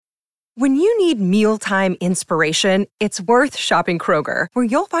When you need mealtime inspiration, it's worth shopping Kroger, where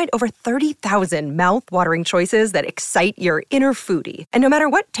you'll find over 30,000 mouth-watering choices that excite your inner foodie. And no matter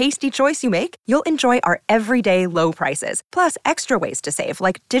what tasty choice you make, you'll enjoy our everyday low prices, plus extra ways to save,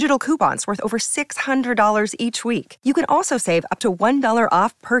 like digital coupons worth over $600 each week. You can also save up to $1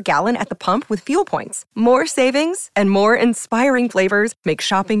 off per gallon at the pump with fuel points. More savings and more inspiring flavors make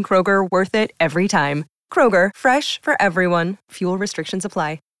shopping Kroger worth it every time. Kroger, fresh for everyone. Fuel restrictions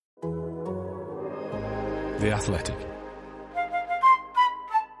apply. The Athletic.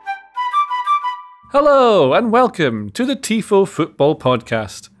 Hello and welcome to the Tifo Football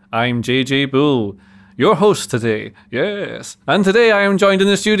Podcast. I'm JJ Bull, your host today. Yes, and today I am joined in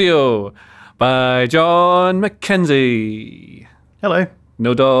the studio by John McKenzie. Hello.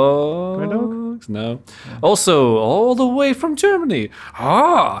 No dogs? No. Also, all the way from Germany.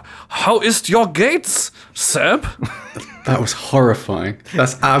 How ist your gates, Seb? That was horrifying.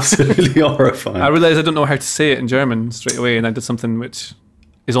 That's absolutely horrifying. I realised I don't know how to say it in German straight away, and I did something which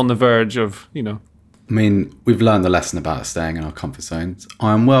is on the verge of, I mean, we've learned the lesson about staying in our comfort zones.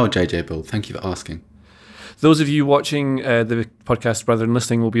 I am well, JJ Bull. Thank you for asking. Those of you watching the podcast rather than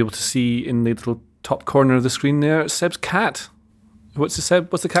listening will be able to see in the little top corner of the screen there, Seb's cat. What's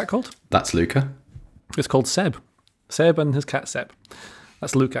the cat called? That's Luca. It's called Seb. Seb and his cat Seb.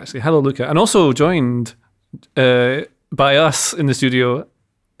 That's Luca, actually. Hello, Luca. And also joined by us in the studio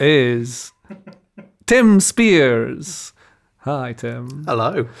is Tim Spears. Hi, Tim.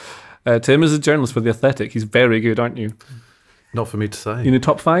 Hello. Tim is a journalist for The Athletic. He's very good, aren't you? Not for me to say. In the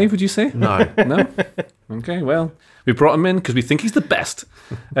top 5, would you say? No. No? Okay, well, we brought him in because we think he's the best.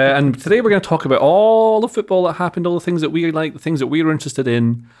 And today we're going to talk about all the football that happened, all the things that we like, the things that we were interested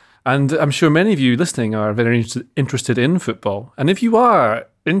in. And I'm sure many of you listening are very interested in football. And if you are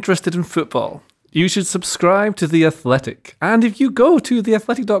interested in football, you should subscribe to The Athletic. And if you go to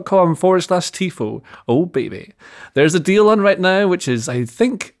theathletic.com/Tifo, oh baby, there's a deal on right now, which is, I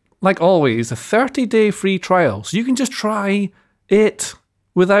think, like always, a 30-day free trial. So you can just try it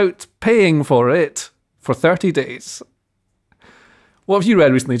without paying for it for 30 days. What have you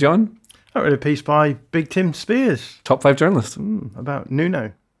read recently, John? I read a piece by Big Tim Spears. Top 5 journalist. About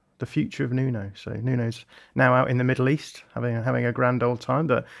Nuno, the future of Nuno. So Nuno's now out in the Middle East, having a grand old time.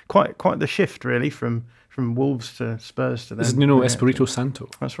 But quite the shift, really, from Wolves to Spurs to them. This is Nuno Espirito Santo.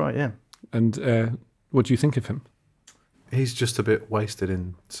 That's right, yeah. And what do you think of him? He's just a bit wasted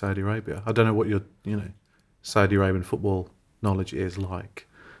in Saudi Arabia. I don't know what your, Saudi Arabian football knowledge is like.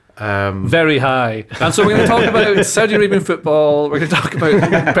 Very high. And so we're going to talk about Saudi Arabian football. We're going to talk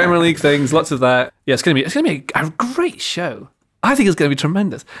about Premier League things, lots of that. Yeah, it's going to be a great show. I think it's going to be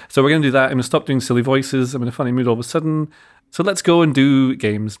tremendous. So we're going to do that. I'm going to stop doing silly voices. I'm in a funny mood all of a sudden. So let's go and do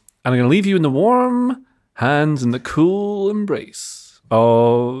games. And I'm going to leave you in the warm hands and the cool embrace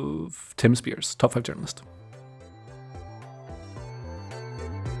of Tim Spears, top 5 journalist.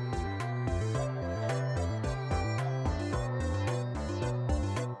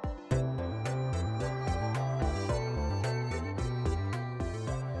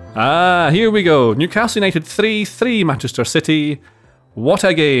 Here we go. Newcastle United 3-3 Manchester City. What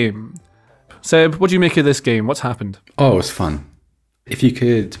a game. Seb, what do you make of this game? What's happened? Oh, it was fun. If you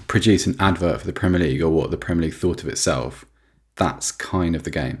could produce an advert for the Premier League or what the Premier League thought of itself, that's kind of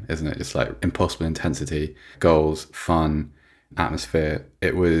the game, isn't it? Just like impossible intensity, goals, fun, atmosphere.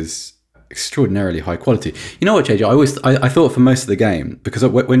 It was extraordinarily high quality. You know what, JJ? I thought for most of the game, because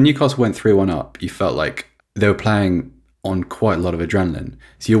when Newcastle went 3-1 up, you felt like they were playing on quite a lot of adrenaline.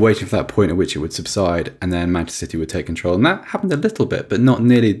 So you're waiting for that point at which it would subside and then Manchester City would take control. And that happened a little bit, but not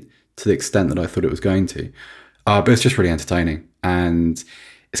nearly to the extent that I thought it was going to. But it's just really entertaining. And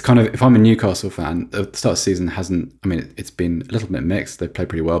it's kind of, if I'm a Newcastle fan, the start of the season it's been a little bit mixed. They played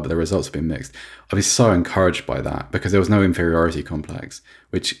pretty well, but the results have been mixed. I'd be so encouraged by that because there was no inferiority complex,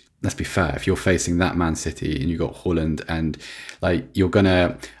 which, let's be fair, if you're facing that Man City and you got Haaland and I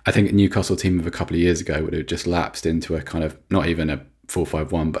think a Newcastle team of a couple of years ago would have just lapsed into a kind of, not even a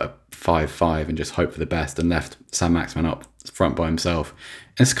 4-5-1, but a 5-5 and just hope for the best and left Sam Maximin up front by himself.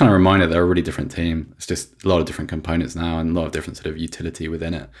 And it's kind of a reminder they're a really different team. It's just a lot of different components now and a lot of different sort of utility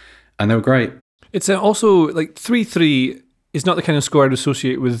within it. And they were great. It's also like 3-3 is not the kind of score I'd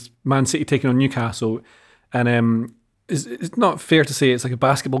associate with Man City taking on Newcastle. And it's not fair to say it's like a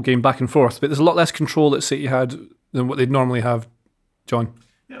basketball game back and forth, but there's a lot less control that City had than what they'd normally have. John?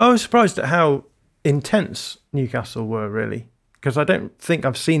 I was surprised at how intense Newcastle were, really, because I don't think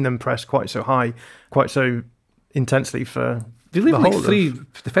I've seen them press quite so high, quite so intensely for They leave the like whole 3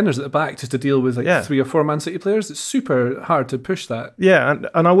 of- defenders at the back just to deal with Yeah. 3 or 4 Man City players. It's super hard to push that. Yeah,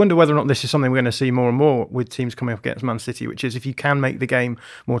 and I wonder whether or not this is something we're going to see more and more with teams coming up against Man City, which is if you can make the game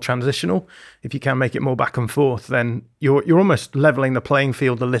more transitional, if you can make it more back and forth, then you're almost levelling the playing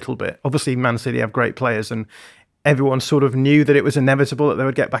field a little bit. Obviously, Man City have great players, and everyone sort of knew that it was inevitable that they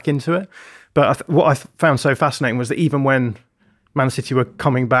would get back into it. But what I found so fascinating was that even when Man City were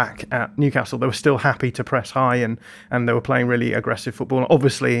coming back at Newcastle, they were still happy to press high and they were playing really aggressive football. And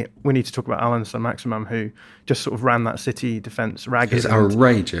obviously, we need to talk about Alan Saint-Maximin, who just sort of ran that City defence ragged. He's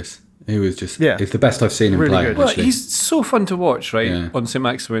outrageous. He was just, Yeah. it's the best I've seen him Really play. good. Well, actually. he's so fun to watch, right, Yeah. on St.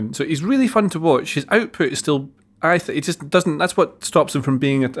 Maximin. So he's really fun to watch. His output is still, it just doesn't, that's what stops him from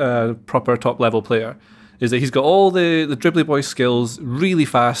being a proper top-level player, is that he's got all the dribbly boy skills, really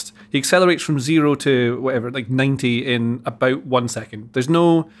fast. He accelerates from 0 to whatever, like 90 in about 1 second. There's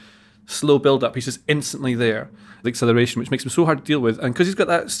no slow build-up. He's just instantly there, the acceleration, which makes him so hard to deal with. And because he's got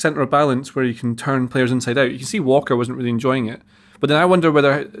that centre of balance where you can turn players inside out, you can see Walker wasn't really enjoying it. But then I wonder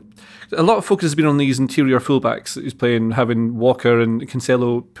whether a lot of focus has been on these interior fullbacks that he's playing, having Walker and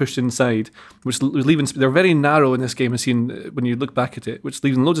Cancelo pushed inside, which leaving, they're very narrow in this game. I've seen when you look back at it, which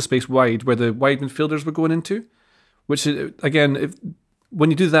leaving loads of space wide where the wide midfielders were going into. Which again, when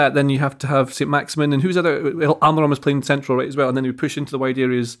you do that, then you have to have St. Maximin and who's other. Almiron was playing central right as well, and then you push into the wide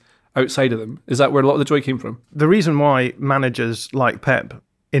areas outside of them. Is that where a lot of the joy came from? The reason why managers like Pep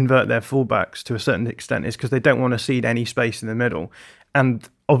invert their fullbacks to a certain extent is because they don't want to cede any space in the middle. And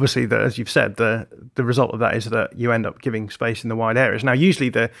obviously, as you've said, the result of that is that you end up giving space in the wide areas. Now, usually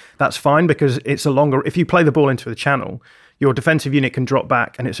that's fine because it's a longer. If you play the ball into the channel, your defensive unit can drop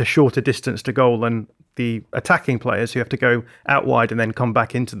back, and it's a shorter distance to goal than the attacking players who have to go out wide and then come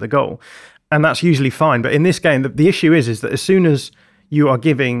back into the goal. And that's usually fine. But in this game, the issue is that as soon as you are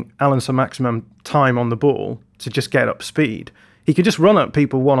giving Alan Saint-Maximin time on the ball to just get up speed, he could just run at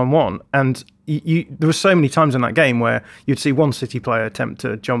people one-on-one. And there were so many times in that game where you'd see one City player attempt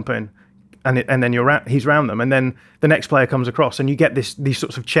to jump in and then he's round them. And then the next player comes across and you get these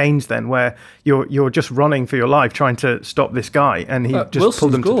sorts of chains then where you're just running for your life trying to stop this guy. And he just Wilson's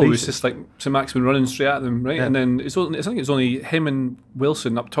pulled them goal to was pieces. just like St. Maximin running straight at them, right? Yeah. And then I think it's only him and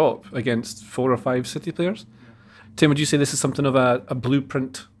Wilson up top against 4 or 5 City players. Tim, would you say this is something of a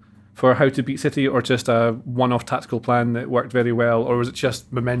blueprint for how to beat City, or just a one-off tactical plan that worked very well, or was it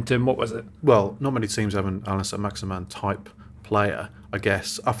just momentum? What was it? Well, not many teams have an Alan Saint-Maximin type player, I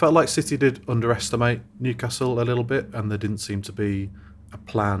guess. I felt like City did underestimate Newcastle a little bit, and there didn't seem to be a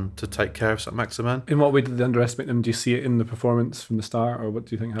plan to take care of Saint-Maximin. In what way did they underestimate them? Do you see it in the performance from the start, or what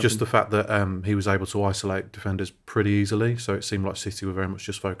do you think happened? Just the fact that he was able to isolate defenders pretty easily, so it seemed like City were very much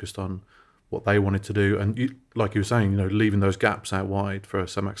just focused on what they wanted to do, and like you were saying, leaving those gaps out wide for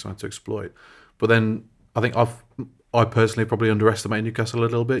Saint-Maximin to exploit. But then I think I personally probably underestimated Newcastle a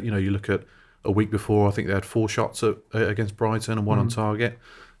little bit. You look at a week before, I think they had 4 shots against Brighton and 1 on target.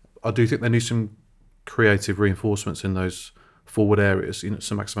 I do think they need some creative reinforcements in those forward areas.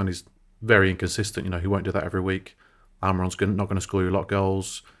 Saint-Maximin is very inconsistent. He won't do that every week. Almiron's not going to score you a lot of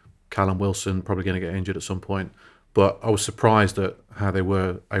goals. Callum Wilson probably going to get injured at some point. But I was surprised at how they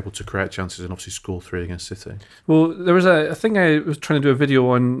were able to create chances and obviously score 3 against City. Well, there was a thing I was trying to do a video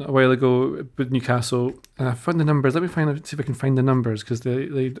on a while ago with Newcastle, and I found the numbers. Let me see if I can find the numbers, because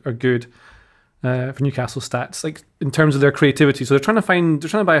they are good for Newcastle stats, like in terms of their creativity. So they're trying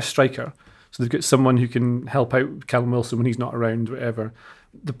to buy a striker. So they've got someone who can help out Callum Wilson when he's not around, whatever.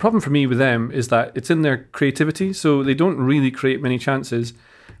 The problem for me with them is that it's in their creativity, so they don't really create many chances.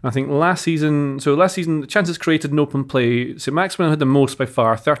 I think last season, the chances created in open play, St. Maximin had the most by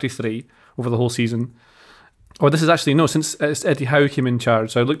far, 33 over the whole season. Or this is actually, no, since Eddie Howe came in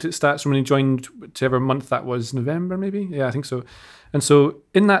charge. So I looked at stats from when he joined, whichever month that was, November maybe? Yeah, I think so. And so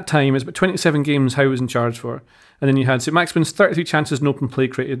in that time, it's about 27 games Howe was in charge for. And then you had St. Maximin's 33 chances in open play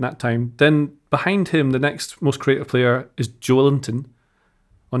created in that time. Then behind him, the next most creative player is Joelinton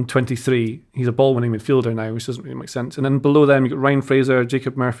on 23. He's a ball-winning midfielder now, which doesn't really make sense. And then below them, you've got Ryan Fraser,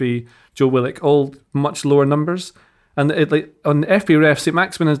 Jacob Murphy, Joe Willock, all much lower numbers. And on FBref, St.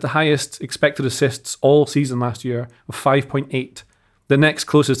 Maximin has the highest expected assists all season last year of 5.8. The next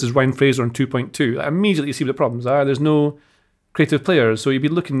closest is Ryan Fraser on 2.2. Immediately you see what the problems are. There's no creative players, so you'd be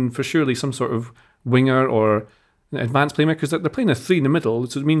looking for surely some sort of winger or an advanced playmaker, because they're playing a 3 in the middle,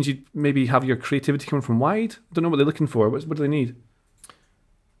 so it means you'd maybe have your creativity coming from wide. I don't know what they're looking for. What do they need?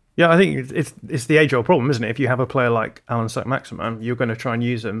 Yeah, I think it's the age-old problem, isn't it? If you have a player like Alan Saint-Maximin, you're going to try and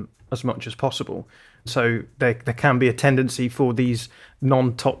use him as much as possible. So there can be a tendency for these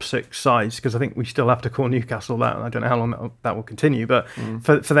non-top six sides, because I think we still have to call Newcastle that, and I don't know how long that will continue, but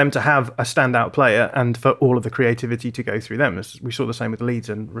for them to have a standout player and for all of the creativity to go through them. As we saw the same with Leeds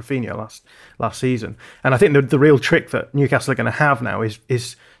and Rafinha last season. And I think the real trick that Newcastle are going to have now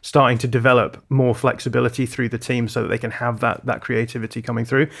is starting to develop more flexibility through the team so that they can have that creativity coming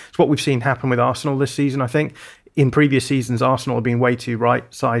through. It's what we've seen happen with Arsenal this season, I think. In previous seasons, Arsenal have been way too right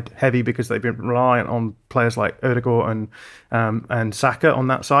side heavy because they've been reliant on players like Odegaard and Saka on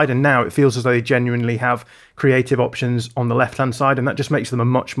that side, and now it feels as though they genuinely have creative options on the left hand side, and that just makes them a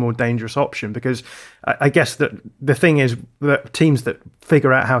much more dangerous option. Because I guess that the thing is that teams that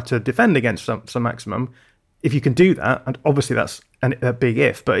figure out how to defend against some maximum, if you can do that, and obviously that's a big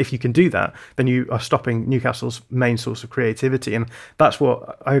if, but if you can do that, then you are stopping Newcastle's main source of creativity. And that's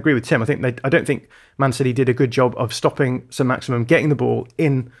what I agree with Tim. I don't think Man City did a good job of stopping Saint-Maximin, getting the ball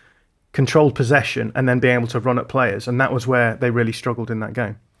in controlled possession and then being able to run at players. And that was where they really struggled in that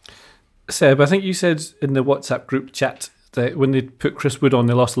game. Seb, I think you said in the WhatsApp group chat that when they put Chris Wood on,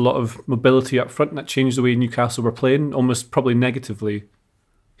 they lost a lot of mobility up front, and that changed the way Newcastle were playing, almost probably negatively.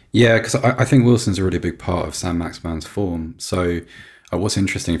 Yeah, because I think Wilson's a really big part of Saint-Maximin's form. So what's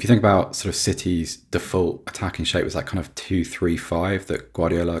interesting, if you think about sort of City's default attacking shape was that kind of 2-3-5 that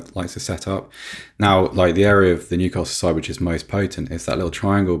Guardiola likes to set up. Now, like the area of the Newcastle side which is most potent is that little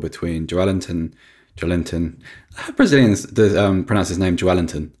triangle between Joelinton. Brazilians pronounce his name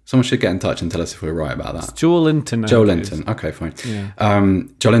Joelinton. Someone should get in touch and tell us if we're right about that. It's Joelinton. Joelinton. Okay, fine. Yeah.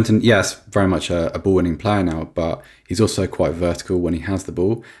 Joelinton, yes, very much a ball-winning player now, but he's also quite vertical when he has the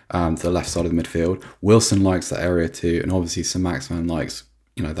ball to the left side of the midfield. Wilson likes that area too, and obviously Saint-Maximin likes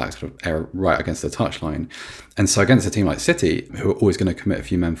that sort of area right against the touchline. And so against a team like City, who are always going to commit a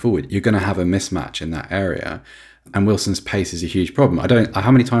few men forward, you're going to have a mismatch in that area. And Wilson's pace is a huge problem.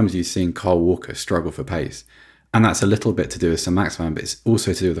 How many times have you seen Kyle Walker struggle for pace? And that's a little bit to do with Saint-Maximin, but it's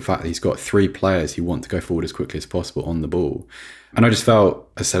also to do with the fact that he's got three players who want to go forward as quickly as possible on the ball. And I just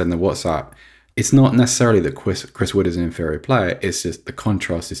felt, as I said in the WhatsApp, it's not necessarily that Chris Wood is an inferior player, it's just the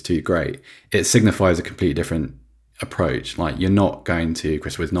contrast is too great. It signifies a completely different approach. Like,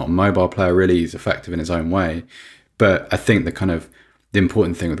 Chris Wood's not a mobile player really, he's effective in his own way. But I think the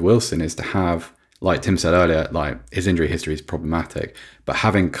important thing with Wilson is to have, like Tim said earlier, like his injury history is problematic, but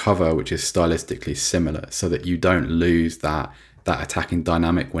having cover which is stylistically similar so that you don't lose that attacking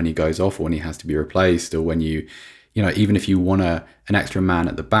dynamic when he goes off or when he has to be replaced, or when even if you want an extra man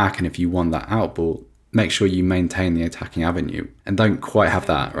at the back and if you want that out ball, make sure you maintain the attacking avenue, and don't quite have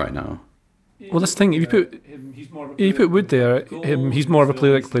that right now. Well, that's the thing. If you put Wood there, he's more of a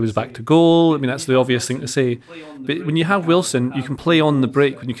player that can play his back to goal. I mean, that's the obvious thing to say. But when you have Wilson, you can play on the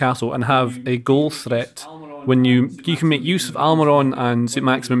break with Newcastle and have a goal threat. When you can make use of Almiron and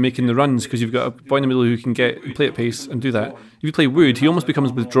Saint-Maximin making the runs, because you've got a boy in the middle who can play at pace and do that. If you play Wood, he almost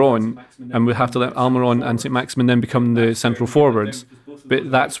becomes withdrawn, and we have to let Almiron and Saint-Maximin then become the central forwards.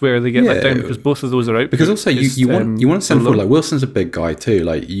 But that's where they get let down, because both of those are out. Because also you want a centre forward, like Wilson's a big guy too.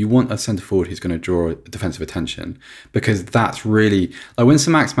 Like, you want a centre forward who's going to draw defensive attention, because that's really like when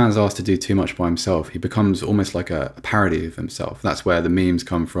Saint-Maximin's asked to do too much by himself, he becomes almost like a parody of himself. That's where the memes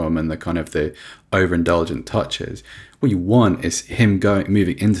come from and the kind of the overindulgent touches. What you want is him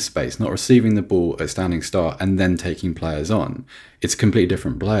moving into space, not receiving the ball at standing start and then taking players on. It's a completely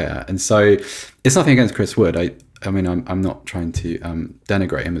different player, and so it's nothing against Chris Wood. I mean, I'm not trying to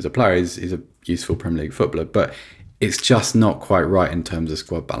denigrate him as a player. He's a useful Premier League footballer, but it's just not quite right in terms of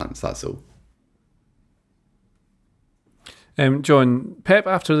squad balance. That's all. John, Pep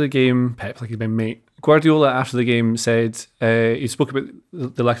after the game, like he's my mate, Guardiola after the game said he spoke about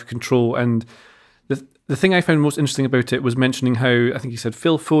the lack of control, and the thing I found most interesting about it was mentioning how, I think he said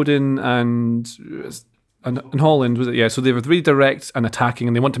Phil Foden and Holland, was it? Yeah, so they were really direct and attacking,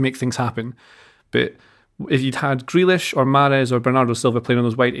 and they want to make things happen. But if you'd had Grealish or Mahrez or Bernardo Silva playing on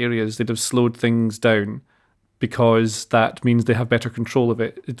those wide areas, they'd have slowed things down, because that means they have better control of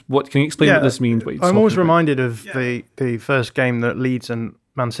it. Can you explain what this means? I'm always reminded of the first game that Leeds and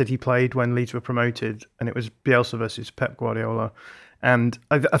Man City played when Leeds were promoted, and it was Bielsa versus Pep Guardiola. And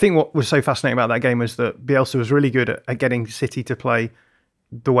I think what was so fascinating about that game was that Bielsa was really good at getting City to play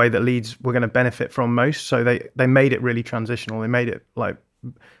the way that Leeds were going to benefit from most. So they made it really transitional. They made it like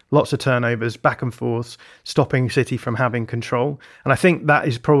lots of turnovers, back and forths, stopping City from having control. And I think that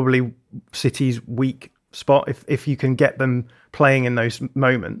is probably City's weak spot. If you can get them playing in those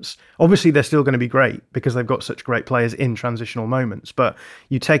moments, obviously they're still going to be great because they've got such great players in transitional moments, but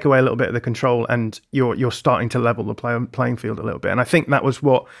you take away a little bit of the control and you're starting to level the playing field a little bit. And I think that was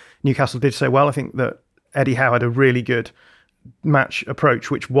what Newcastle did so well. I think that Eddie Howe had a really good match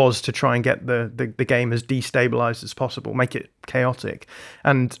approach, which was to try and get the game as destabilized as possible, make it chaotic.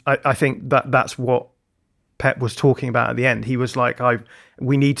 And I think that's what Pep was talking about at the end. He was like,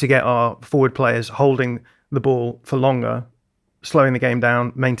 we need to get our forward players holding the ball for longer, slowing the game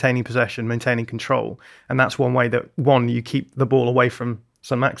down, maintaining possession, maintaining control. And that's one way that, you keep the ball away from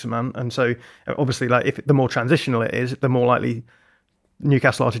Saint-Maximin. And so obviously, like, if the more transitional it is, the more likely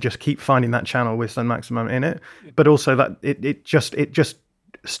Newcastle are to just keep finding that channel with Saint-Maximin in it. But also that it just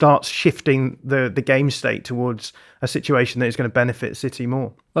starts shifting the game state towards a situation that is going to benefit City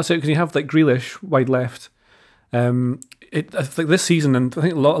more. That's it, because you have like Grealish wide left. I think this season, and I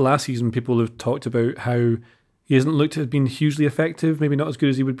think a lot of last season, people have talked about how he hasn't looked to have been hugely effective, maybe not as good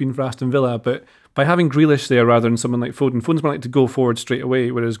as he would have been for Aston Villa, but by having Grealish there rather than someone like Foden's more like to go forward straight away,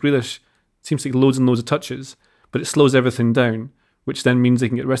 whereas Grealish seems to take loads and loads of touches, but it slows everything down, which then means they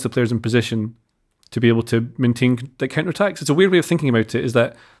can get the rest of the players in position to be able to maintain the counter-attacks. It's a weird way of thinking about it, is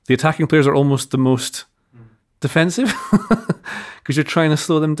that the attacking players are almost the most defensive because you're trying to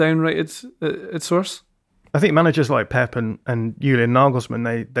slow them down right at source. I think managers like Pep and Julian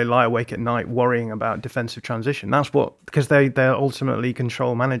Nagelsmann, they lie awake at night worrying about defensive transition. That's because they're ultimately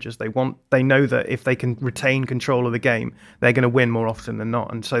control managers. They know that if they can retain control of the game, they're going to win more often than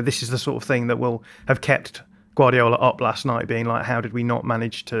not. And so this is the sort of thing that will have kept Guardiola up last night, being like, how did we not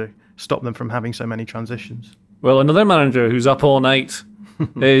manage to stop them from having so many transitions? Well, another manager who's up all night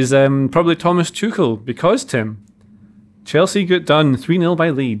is probably Thomas Tuchel, because, Tim, Chelsea got done 3-0 by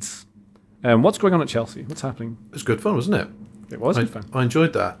Leeds. What's going on at Chelsea? What's happening? It was good fun, wasn't it? It was good fun. I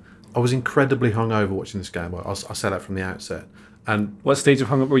enjoyed that. I was incredibly hungover watching this game. I said that from the outset. And what stage of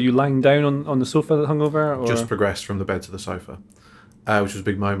hungover? Were you lying down on the sofa hungover? Or? Just progressed from the bed to the sofa, which was a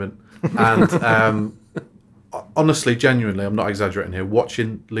big moment. And honestly, genuinely, I'm not exaggerating here,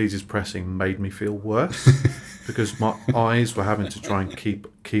 watching Leeds' pressing made me feel worse because my eyes were having to try and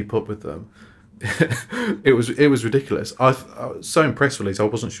keep up with them. It was ridiculous. I was so impressed with Leeds. I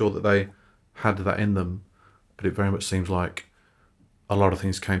wasn't sure that they had that in them, but it very much seems like a lot of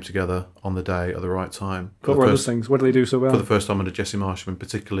things came together on the day at the right time. What were those things? What did they do so well? For the first time under Jesse Marshall, and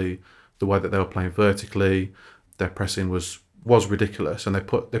particularly the way that they were playing vertically, their pressing was ridiculous, and they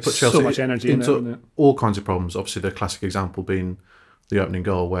put Chelsea so much energy into all kinds of problems. Obviously, the classic example being the opening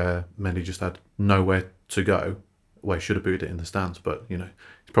goal where Mendy just had nowhere to go. Well, he should have booted it in the stands, but he's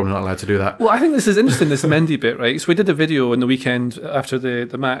probably not allowed to do that. Well, I think this is interesting, this Mendy bit, right? So we did a video on the weekend after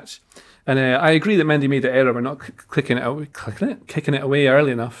the match, and I agree that Mendy made the error by not kicking it away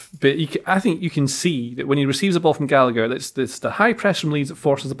early enough. But I think you can see that when he receives a ball from Gallagher, that's the high press from Leeds that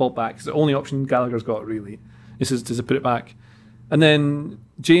forces the ball back. It's the only option Gallagher's got, really, is to put it back. And then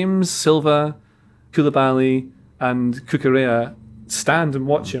James, Silva, Koulibaly, and Cucurella stand and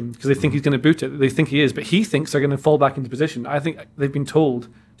watch him because they think he's going to boot it. They think he is, but he thinks they're going to fall back into position. I think they've been told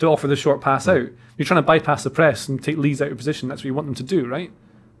to offer the short pass out. You're trying to bypass the press and take Leeds out of position. That's what you want them to do, right?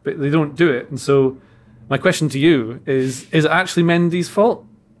 But they don't do it. And so my question to you is it actually Mendy's fault?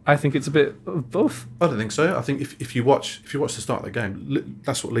 I think it's a bit of both. I don't think so. I think if you watch the start of the game,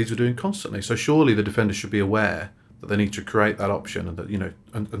 that's what Leeds were doing constantly. So surely the defenders should be aware that they need to create that option and that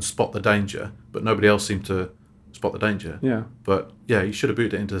and spot the danger. But nobody else seemed to spot the danger. Yeah. But yeah, he should have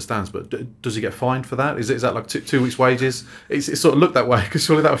booted it into the stands. But does he get fined for that? Is that like 2 weeks' wages? It sort of looked that way because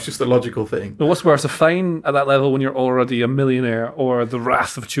surely that was just the logical thing. Well, what's worse, a fine at that level when you're already a millionaire, or the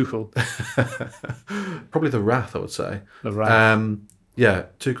wrath of Tuchel? Probably the wrath, I would say. The wrath. Yeah,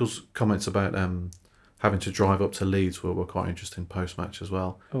 Tuchel's comments about having to drive up to Leeds were quite interesting post-match as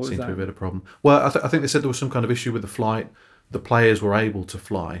well. Seemed to be a bit of a problem. Well, I think they said there was some kind of issue with the flight. The players were able to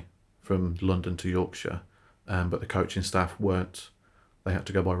fly from London to Yorkshire, but the coaching staff weren't. They had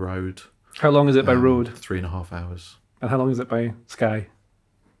to go by road. How long is it by road? 3.5 hours. And how long is it by Sky?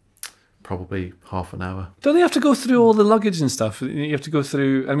 Probably half an hour. Don't they have to go through all the luggage and stuff? You have to go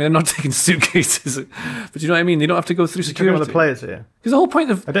through. I mean, I'm not taking suitcases, but you know what I mean. They don't have to go through security. You're talking about the players here. Because the whole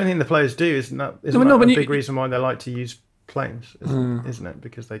point of I don't think the players do. Isn't that a big reason why they like to use planes? Isn't it?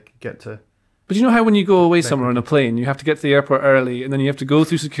 Because they get to. But you know how when you go away somewhere on a plane, you have to get to the airport early, and then you have to go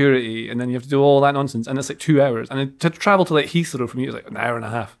through security, and then you have to do all that nonsense, and it's like 2 hours, and to travel to like Heathrow from you is like an hour and a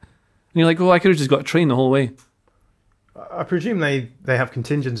half, and you're like, well, I could have just got a train the whole way. I presume they have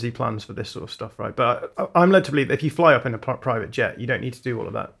contingency plans for this sort of stuff, right? But I'm led to believe that if you fly up in a private jet, you don't need to do all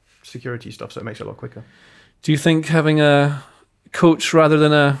of that security stuff, so it makes it a lot quicker. Do you think having a coach rather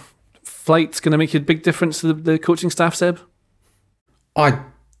than a flight's going to make a big difference to the coaching staff, Seb? I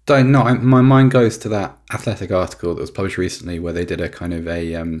don't know. My mind goes to that Athletic article that was published recently where they did a kind of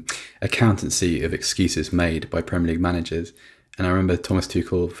a accountancy of excuses made by Premier League managers. And I remember Thomas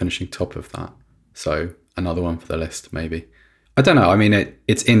Tuchel finishing top of that. So another one for the list, maybe. I don't know. I mean,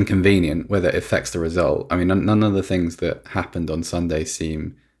 it's inconvenient whether it affects the result. I mean, none of the things that happened on Sunday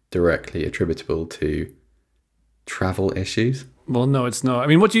seem directly attributable to travel issues. Well, no, it's not. I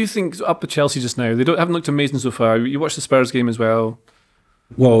mean, what do you think's up with Chelsea just now? They haven't looked amazing so far. You watched the Spurs game as well.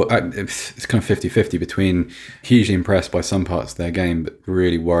 Well, it's kind of 50-50 between hugely impressed by some parts of their game, but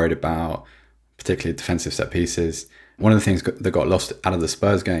really worried about particularly defensive set pieces. One of the things that got lost out of the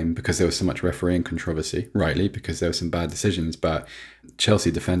Spurs game, because there was so much refereeing controversy, rightly, because there were some bad decisions, but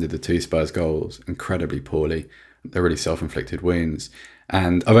Chelsea defended the 2 Spurs goals incredibly poorly. They're really self-inflicted wounds.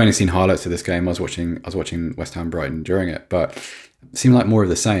 And I've only seen highlights of this game. I was watching West Ham Brighton during it, but it seemed like more of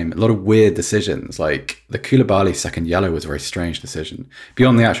the same. A lot of weird decisions, like the Koulibaly second yellow was a very strange decision.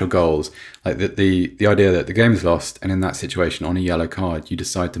 Beyond the actual goals, like the idea that the game's lost, and in that situation on a yellow card, you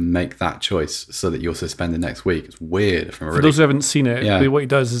decide to make that choice so that you're suspended next week. It's weird. For those who haven't seen it, what he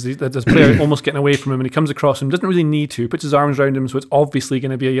does is there's a player almost getting away from him, and he comes across him, doesn't really need to, puts his arms around him, so it's obviously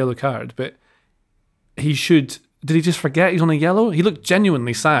going to be a yellow card, but he should... Did he just forget he's on a yellow? He looked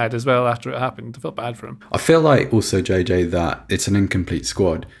genuinely sad as well after it happened. I felt bad for him. I feel like also, JJ, that it's an incomplete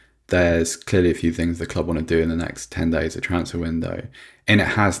squad. There's clearly a few things the club want to do in the next 10 days of transfer window. And it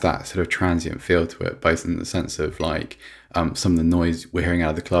has that sort of transient feel to it, both in the sense of like some of the noise we're hearing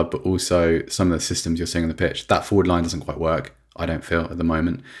out of the club, but also some of the systems you're seeing on the pitch. That forward line doesn't quite work, I don't feel, at the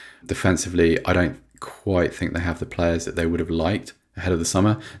moment. Defensively, I don't quite think they have the players that they would have liked ahead of the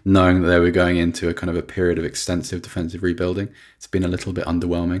summer, knowing that they were going into a kind of a period of extensive defensive rebuilding. It's been a little bit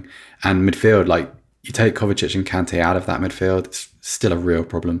underwhelming. And midfield, like you take Kovacic and Kante out of that midfield, it's still a real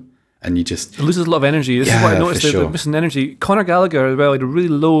problem. And you just... It loses a lot of energy. This is what I noticed, they're missing energy. Conor Gallagher as well had a really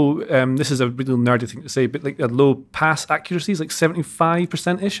low, this is a really nerdy thing to say, but like a low pass accuracy, like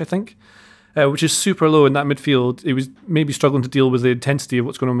 75%-ish, I think, which is super low in that midfield. He was maybe struggling to deal with the intensity of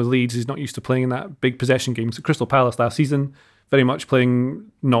what's going on with Leeds. He's not used to playing in that big possession game. So Crystal Palace last season, very much playing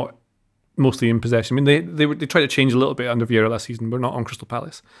not mostly in possession. I mean, they tried to change a little bit under Vieira last season, but not on Crystal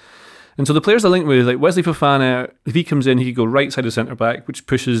Palace. And so the players they're linked with, like Wesley Fofana, if he comes in, he could go right side of centre-back, which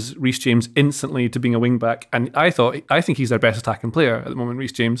pushes Reece James instantly to being a wing-back. And I think he's their best attacking player at the moment,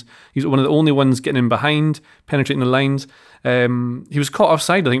 Reece James. He's one of the only ones getting in behind, penetrating the lines. He was caught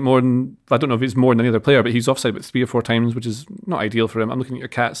offside, I think, more than, I don't know if it's more than any other player, but he's offside about 3 or 4 times, which is not ideal for him. I'm looking at your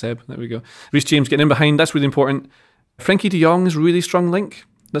cat, Seb. There we go. Reece James getting in behind, that's really important. Frankie de Jong is a really strong link.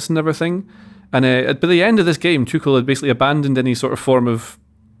 That's another thing. And by the end of this game, Tuchel had basically abandoned any sort of form of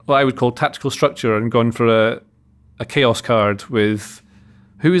what I would call tactical structure and gone for a chaos card with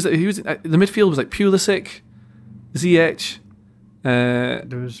who is it? The midfield was like Pulisic, Ziyech.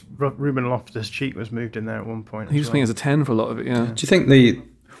 There was Ruben Loftus-Cheek was moved in there at one point. He was playing as a 10 for a lot of it. Yeah. Do you think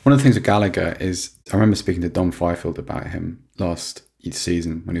one of the things with Gallagher is, I remember speaking to Dom Fifield about him last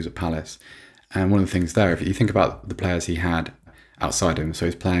season when he was at Palace, and one of the things there, if you think about the players he had outside him, so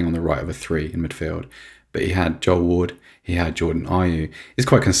he's playing on the right of a 3 in midfield, but he had Joel Ward, he had Jordan Ayew. He's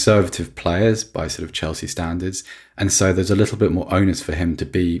quite conservative players by sort of Chelsea standards, and so there's a little bit more onus for him to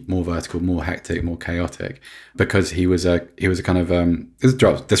be more vertical, more hectic, more chaotic, because he was a kind of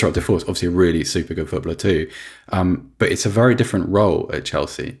disruptive force. Obviously, a really super good footballer too, but it's a very different role at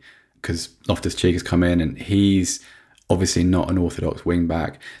Chelsea because Loftus-Cheek has come in and he's obviously not an orthodox wing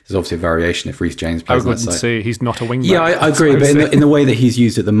back. There's obviously a variation if Reece James plays. I wouldn't say he's not a wing back. Yeah, I agree, but in the way that he's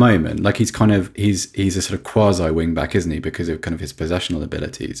used at the moment, like he's a sort of quasi wing back, isn't he? Because of kind of his possessional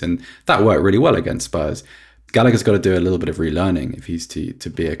abilities, and that worked really well against Spurs. Gallagher's got to do a little bit of relearning if he's to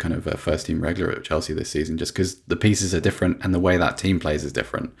be a kind of a first team regular at Chelsea this season, just because the pieces are different and the way that team plays is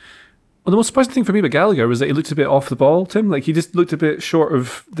different. Well, the most surprising thing for me about Gallagher was that he looked a bit off the ball, Tim. Like, he just looked a bit short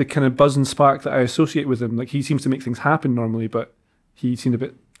of the kind of buzz and spark that I associate with him. Like, he seems to make things happen normally, but he seemed a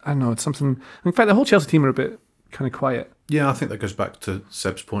bit, I don't know, it's something... In fact, the whole Chelsea team are a bit kind of quiet. Yeah, I think that goes back to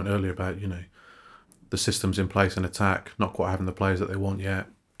Seb's point earlier about, the systems in place in attack, not quite having the players that they want yet.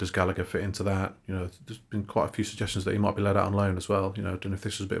 Does Gallagher fit into that? There's been quite a few suggestions that he might be let out on loan as well. I don't know if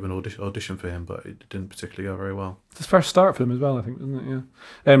this was a bit of an audition for him, but it didn't particularly go very well. It's his first start for him as well, I think, isn't it?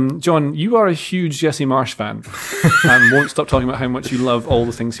 Yeah. John, you are a huge Jesse Marsch fan and won't stop talking about how much you love all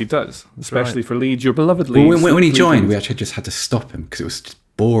the things he does, especially for Leeds, your beloved Leeds. Well, when he joined, we actually just had to stop him because it was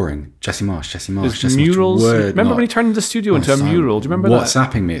just boring. Jesse Marsch. His murals. Remember when he turned the studio into a mural? Do you remember that?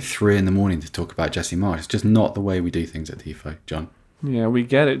 WhatsApping me at 3 a.m. to talk about Jesse Marsch. It's just not the way we do things at Tifo, John. Yeah, we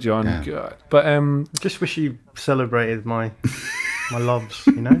get it, John. Yeah. God. But just wish you celebrated my loves,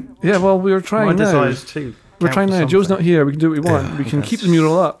 Yeah, well, we were trying my now. desires too. We're trying now. Joe's not here. We can do what we want. We can keep the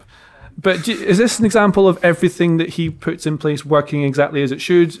mural up. But is this an example of everything that he puts in place working exactly as it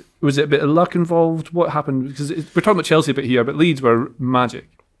should? Was it a bit of luck involved? What happened? Because we're talking about Chelsea a bit here, but Leeds were magic.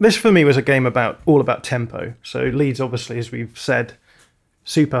 This for me was a game all about tempo. So Leeds, obviously, as we've said,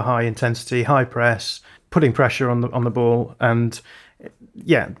 super high intensity, high press, putting pressure on the ball, and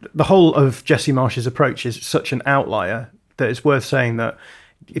yeah, the whole of Jesse Marsch's approach is such an outlier that it's worth saying that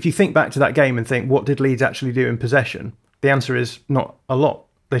if you think back to that game and think, what did Leeds actually do in possession? The answer is not a lot.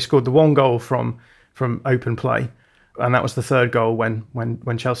 They scored the one goal from open play, and that was the third goal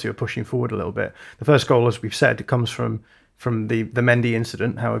when Chelsea were pushing forward a little bit. The first goal, as we've said, it comes from the Mendy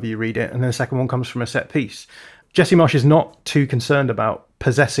incident, however you read it, and then the second one comes from a set piece. Jesse Marsch is not too concerned about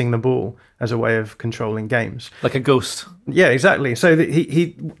possessing the ball as a way of controlling games. Like a ghost. Yeah, exactly. So that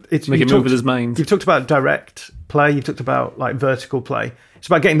it's Make it move with his mind. You've talked about direct play. You've talked about like vertical play. It's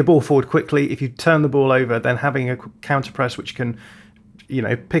about getting the ball forward quickly. If you turn the ball over, then having a counter press which can,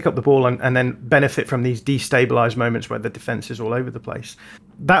 pick up the ball and then benefit from these destabilised moments where the defence is all over the place.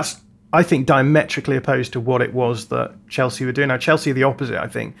 That's, I think, diametrically opposed to what it was that Chelsea were doing. Now, Chelsea are the opposite, I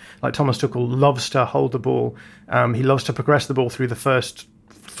think. Like Thomas Tuchel loves to hold the ball. He loves to progress the ball through the thirds.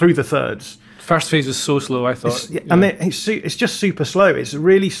 First phase was so slow, I thought. And it's just super slow. It's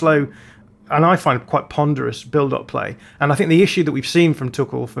really slow, and I find quite ponderous build-up play. And I think the issue that we've seen from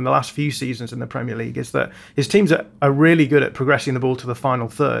Tuchel from the last few seasons in the Premier League is that his teams are really good at progressing the ball to the final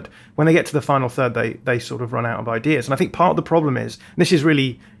third. When they get to the final third, they sort of run out of ideas. And I think part of the problem is, and this is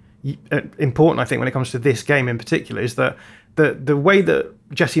really important, I think, when it comes to this game in particular, is that the way that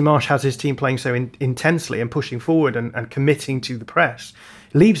Jesse Marsch has his team playing so intensely and pushing forward and committing to the press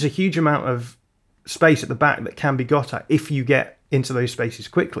leaves a huge amount of space at the back that can be got at if you get into those spaces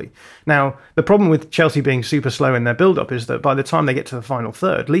quickly. Now, the problem with Chelsea being super slow in their build-up is that by the time they get to the final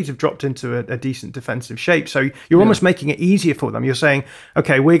third, Leeds have dropped into a decent defensive shape. So you're almost making it easier for them. You're saying,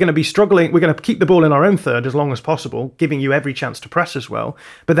 okay, we're going to be struggling. We're going to keep the ball in our own third as long as possible, giving you every chance to press as well.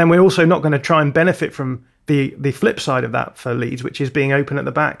 But then we're also not going to try and benefit from the flip side of that for Leeds, which is being open at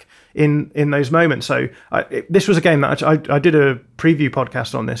the back in those moments. So this was a game that I did a preview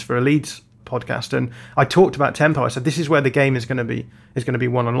podcast on this for a Leeds podcast, and I talked about tempo. I said this is where the game is going to be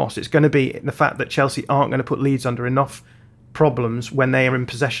won and lost. It's going to be the fact that Chelsea aren't going to put Leeds under enough problems when they are in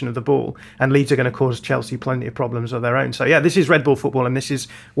possession of the ball, and Leeds are going to cause Chelsea plenty of problems of their own. So yeah, this is Red Bull football, and this is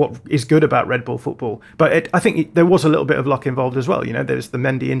what is good about Red Bull football. But I think there was a little bit of luck involved as well. There's the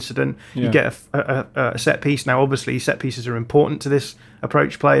Mendy incident. You get a set piece. Now obviously set pieces are important to this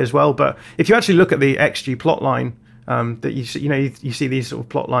approach play as well, but if you actually look at the XG plot line, that you see these sort of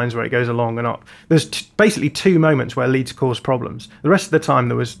plot lines where it goes along and up. There's basically two moments where Leeds cause problems. The rest of the time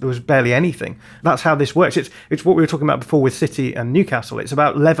there was barely anything. That's how this works. It's what we were talking about before with City and Newcastle. It's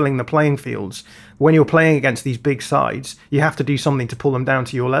about leveling the playing fields. When you're playing against these big sides, you have to do something to pull them down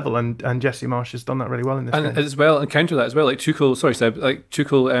to your level, and Jesse Marsch has done that really well in this game. As well, and counter that as well, like Tuchel. Sorry, Seb. Like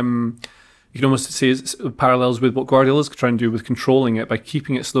Tuchel. You can almost see it's parallels with what Guardiola's trying to do with controlling it by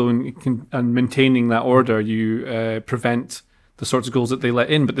keeping it slow and maintaining that order. You prevent the sorts of goals that they let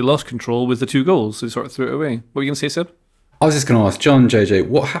in, but they lost control with the two goals, so they sort of threw it away. What were you going to say, Seb? I was just going to ask John, JJ,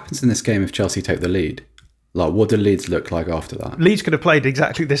 what happens in this game if Chelsea take the lead? Like, what do Leeds look like after that? Leeds could have played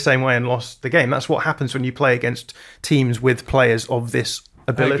exactly the same way and lost the game. That's what happens when you play against teams with players of this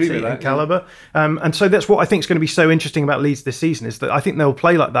ability and caliber. And so that's what I think is going to be so interesting about Leeds this season, is that I think they'll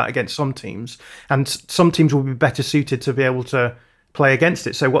play like that against some teams, and some teams will be better suited to be able to play against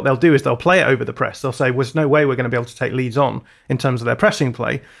it. So what they'll do is they'll play it over the press. They'll say, there's no way we're going to be able to take Leeds on in terms of their pressing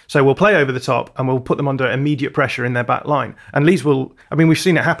play. So we'll play over the top and we'll put them under immediate pressure in their back line. And Leeds will, we've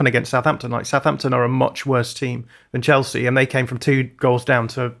seen it happen against Southampton. Like Southampton are a much worse team than Chelsea, and they came from 2 goals down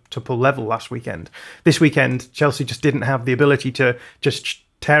to pull level last weekend. This weekend, Chelsea just didn't have the ability to just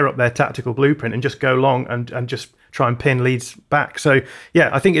tear up their tactical blueprint and just go long and just try and pin Leeds back. So yeah,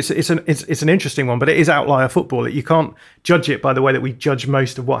 I think it's an interesting one, but it is outlier football. That you can't judge it by the way that we judge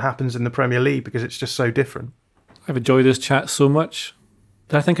most of what happens in the Premier League, because it's just so different. I've enjoyed this chat so much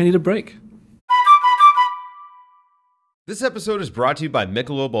that I think I need a break. This episode is brought to you by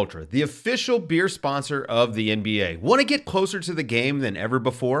Michelob Ultra, the official beer sponsor of the NBA. Want to get closer to the game than ever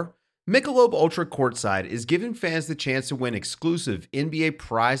before? Michelob Ultra Courtside is giving fans the chance to win exclusive NBA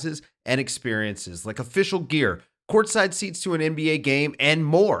prizes and experiences like official gear, courtside seats to an NBA game, and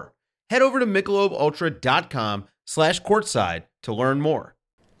more. Head over to MichelobUltra.com/courtside to learn more.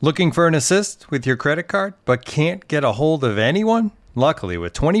 Looking for an assist with your credit card but can't get a hold of anyone? Luckily,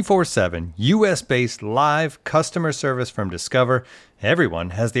 with 24/7 US-based live customer service from Discover,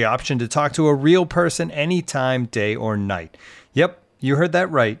 everyone has the option to talk to a real person anytime, day or night. Yep, you heard that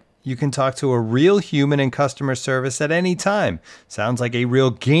right. You can talk to a real human in customer service at any time. Sounds like a real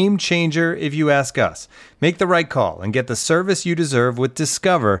game changer if you ask us. Make the right call and get the service you deserve with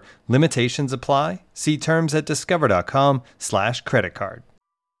Discover. Limitations apply. See terms at discover.com/creditcard.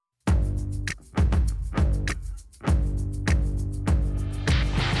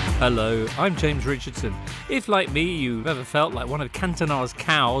 Hello, I'm James Richardson. If, like me, you've ever felt like one of Cantona's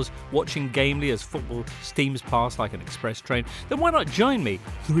cows watching gamely as football steams past like an express train, then why not join me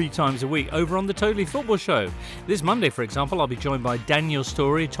 3 times a week over on the Totally Football Show? This Monday, for example, I'll be joined by Daniel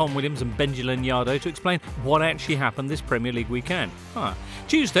Story, Tom Williams and Benji Lanyardo to explain what actually happened this Premier League weekend.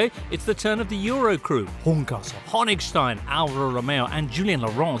 Tuesday, it's the turn of the Euro crew, Horncastle, Honigstein, Alvaro Romeo and Julien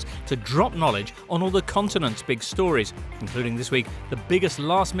Laurens to drop knowledge on all the continent's big stories, including this week, the biggest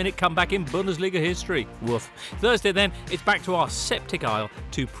last-minute comeback in Bundesliga history. Woof. Thursday then, it's back to our septic isle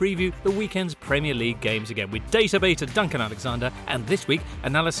to preview the weekend's Premier League games again with databater Duncan Alexander and this week,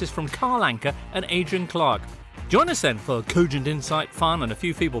 analysis from Carl Anker and Adrian Clark. Join us then for cogent insight, fun and a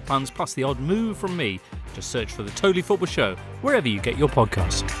few feeble puns plus the odd move from me. Just search for the Totally Football Show wherever you get your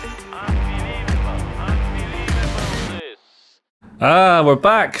podcasts. We're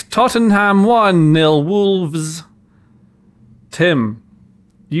back. Tottenham 1-0 Wolves. Tim,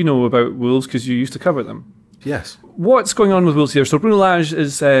 you know about Wolves because you used to cover them. Yes. What's going on with Wolves here? So Bruno Lage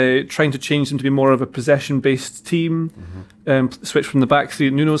is trying to change them to be more of a possession-based team, switch from the back three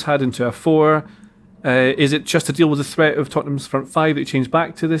that Nuno's had into a 4. Is it just to deal with the threat of Tottenham's front 5 that he changed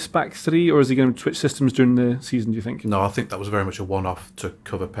back to this back 3, or is he going to switch systems during the season, do you think? No, I think that was very much a one-off to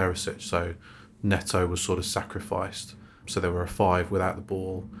cover Perisic, so Neto was sort of sacrificed. So there were a 5 without the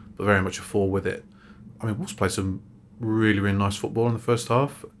ball, but very much a 4 with it. I mean, Wolves played some really, really nice football in the first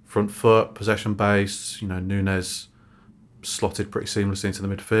half. Front foot, possession base, Núñez slotted pretty seamlessly into the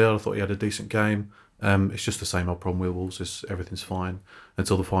midfield. I thought he had a decent game. It's just the same old problem with Wolves, everything's fine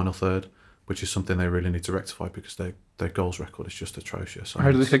until the final third, which is something they really need to rectify because their goals record is just atrocious.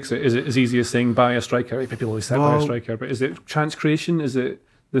 How do they fix it? Is it as easy as saying buy a striker? People always say buy a striker, but is it chance creation? Is it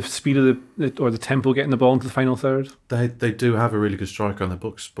the speed of the tempo getting the ball into the final third? They do have a really good striker on their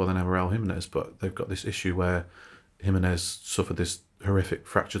books by the name of Raul Jimenez, but they've got this issue where Jimenez suffered this horrific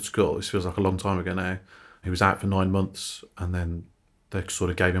fractured skull. This feels like a long time ago now. He was out for 9 months, and then they sort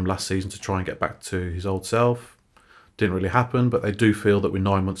of gave him last season to try and get back to his old self. Didn't really happen, but they do feel that with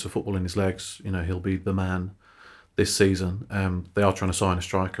 9 months of football in his legs, he'll be the man this season. They are trying to sign a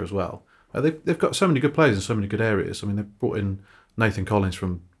striker as well. They've got so many good players in so many good areas. I mean, they've brought in Nathan Collins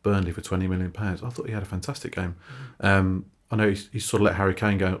from Burnley for £20 million. I thought he had a fantastic game. I know he sort of let Harry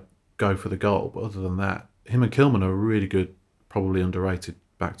Kane go for the goal, but other than that, him and Kilman are a really good, probably underrated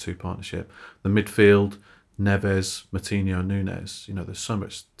back 2 partnership. The midfield, Neves, Moutinho, Núñez, there's so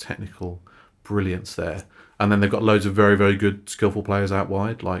much technical brilliance there. And then they've got loads of very, very good, skillful players out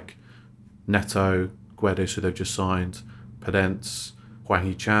wide, like Neto, Guedes, who they've just signed, Pedence, Hwang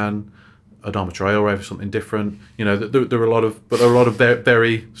Hee-chan, Adama Traore for something different. There are a lot of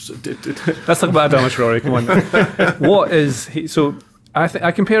very. Let's talk about Adama Traore. Come on. What is he? So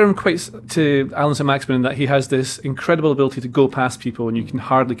I compare him quite to Alan St-Maximin in that he has this incredible ability to go past people and you can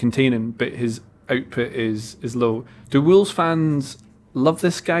hardly contain him, but his output is low. Do Wolves fans love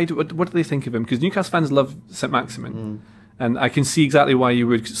this guy? What do they think of him? Because Newcastle fans love St-Maximin. And I can see exactly why you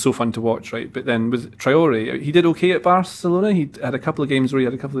would. It's so fun to watch, right? But then with Traore, he did okay at Barcelona. He had a couple of games where he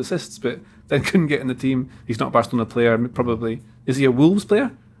had a couple of assists, but then couldn't get in the team. He's not a Barcelona player, probably. Is he a Wolves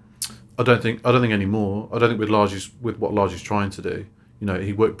player? I don't think anymore. I don't think with what Lage is trying to do.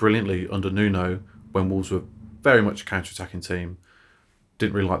 He worked brilliantly under Nuno when Wolves were very much a counter-attacking team.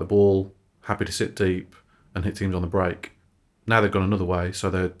 Didn't really like the ball, happy to sit deep and hit teams on the break. Now they've gone another way,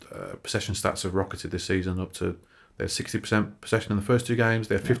 so their possession stats have rocketed this season up to they had 60% possession in the first 2 games.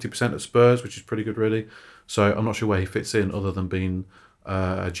 They had 50% at Spurs, which is pretty good, really. So I'm not sure where he fits in, other than being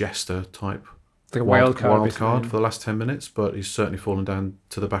a jester type, like a wild card for the last 10 minutes. But he's certainly fallen down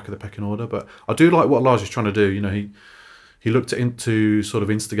to the back of the pecking order. But I do like what Lage is trying to do. He looked to sort of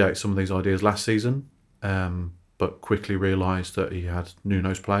instigate some of these ideas last season, but quickly realised that he had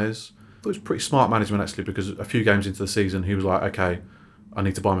Nuno's players. It was pretty smart management, actually, because a few games into the season, he was like, okay, I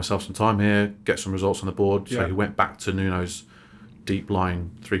need to buy myself some time here, get some results on the board. So he went back to Nuno's deep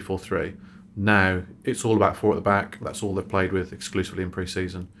line 3-4-3. Now it's all about 4 at the back. That's all they've played with exclusively in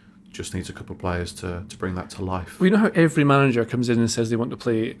pre-season. Just needs a couple of players to bring that to life. Well, you know how every manager comes in and says they want to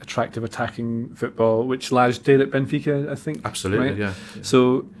play attractive attacking football, which Lage did at Benfica, I think. Absolutely, right? yeah.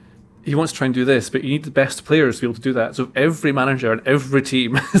 So he wants to try and do this, but you need the best players to be able to do that. So if every manager and every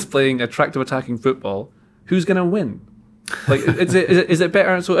team is playing attractive attacking football, who's going to win? Like, is it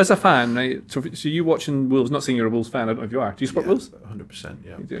better? So as a fan, right? So you watching Wolves, not saying you're a Wolves fan, I don't know if you are. Do you support Wolves? 100%,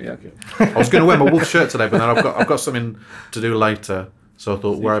 yeah. You do, yeah, okay. I was going to wear my Wolves shirt today, but then I've got something to do later. So I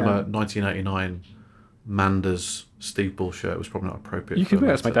thought wearing my 1989 Manders Steve Bull shirt was probably not appropriate. You could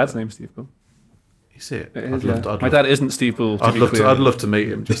wear it. It's my dad's name, Steve Bull. Is it? It is, my dad isn't Steve Bull. I'd love to meet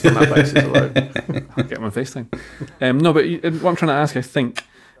him just on that basis alone. I'll get him on FaceTime. No, but what I'm trying to ask, I think,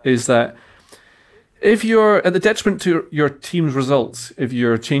 is that if you're at the detriment to your team's results, if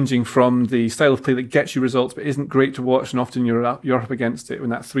you're changing from the style of play that gets you results but isn't great to watch, and often you're up against it in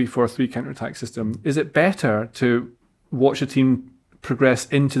that 3-4-3 counter-attack system, is it better to watch a team progress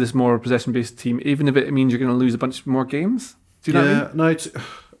into this more possession-based team, even if it means you're going to lose a bunch more games? Do you know what I mean? No,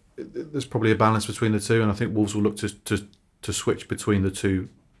 there's probably a balance between the two, and I think Wolves will look to switch between the two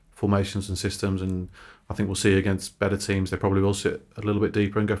formations and systems, and I think we'll see against better teams they probably will sit a little bit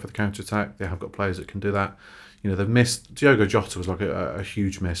deeper and go for the counter attack. They have got players that can do that. They've missed. Diogo Jota was like a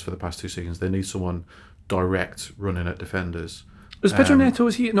huge miss for the past 2 seasons. They need someone direct running at defenders. Was Pedro Neto,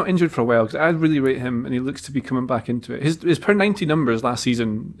 was he not injured for a while? Because I really rate him, and he looks to be coming back into it. His per 90 numbers last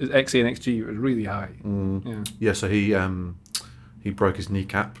season, his XA and XG, was really high. Yeah, so he broke his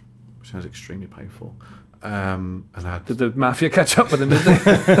kneecap, which sounds extremely painful. And did the mafia catch up with him? Did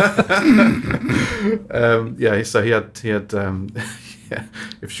they? So he had. Yeah.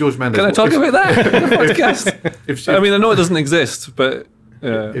 If George Mendes, can I talk about that in the podcast? I mean, I know it doesn't exist, but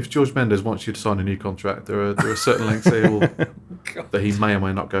if George Mendes wants you to sign a new contract, there are certain lengths that he may or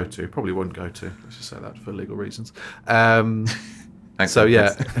may not go to. Probably wouldn't go to. Let's just say that for legal reasons. So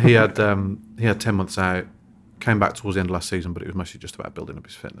yeah, he had 10 months out. Came back towards the end of last season, but it was mostly just about building up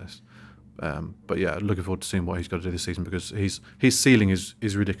his fitness. But yeah, looking forward to seeing what he's got to do this season, because his ceiling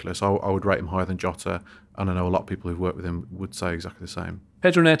is ridiculous. I would rate him higher than Jota, and I know a lot of people who've worked with him would say exactly the same.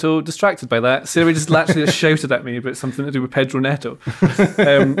 Pedro Neto, distracted by that. Sarah just actually shouted at me about something to do with Pedro Neto.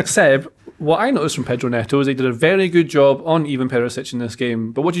 Seb, what I noticed from Pedro Neto is he did a very good job on Ivan Perisic in this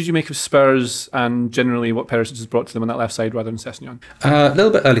game. But what did you make of Spurs and generally what Perisic has brought to them on that left side rather than Sessegnon? A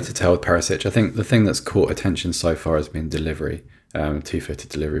little bit early to tell with Perisic. I think the thing that's caught attention so far has been delivery, two-footed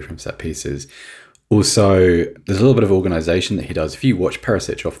delivery from set pieces. Also, there's a little bit of organisation that he does. If you watch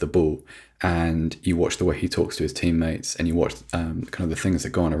Perisic off the ball and you watch the way he talks to his teammates and you watch kind of the things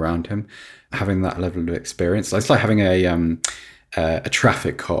that go on around him, having that level of experience, it's like having a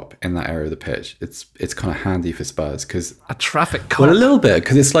traffic cop in that area of the pitch. It's kind of handy for Spurs because a traffic cop. Well, a little bit,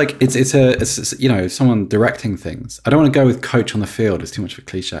 because it's like it's someone directing things. I don't want to go with coach on the field; it's too much of a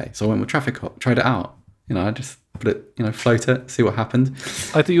cliche. So I went with traffic cop. Tried it out. I just put it, float it, see what happened.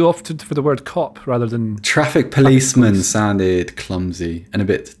 I think you opted for the word cop rather than traffic policeman. Sounded clumsy and a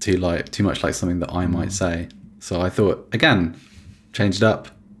bit too much like something that I might say. So I thought, again, change it up.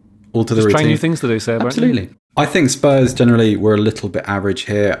 Alter the routine. Trying new things today, Seb. Absolutely. I think Spurs generally were a little bit average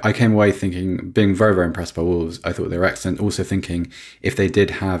here. I came away being very, very impressed by Wolves. I thought they were excellent. Also thinking if they did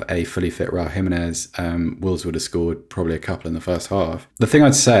have a fully fit Raul Jimenez, Wolves would have scored probably a couple in the first half. The thing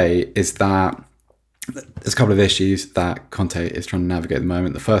I'd say is that there's a couple of issues that Conte is trying to navigate at the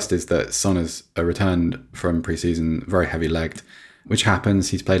moment. The first is that Son has returned from pre-season very heavy-legged, which happens.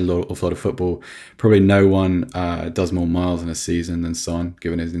 He's played awful lot of football. Probably no one does more miles in a season than Son,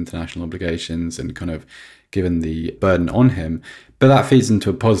 given his international obligations and kind of given the burden on him. But that feeds into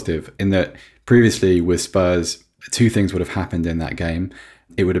a positive in that previously with Spurs, two things would have happened in that game.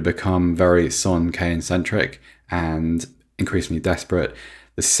 It would have become very Son, Kane-centric and increasingly desperate.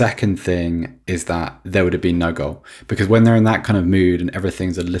 The second thing is that there would have been no goal, because when they're in that kind of mood and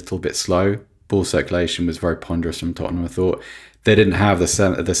everything's a little bit slow, ball circulation was very ponderous from Tottenham. I thought they didn't have the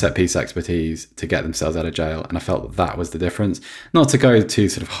set piece expertise to get themselves out of jail, and I felt that was the difference. Not to go too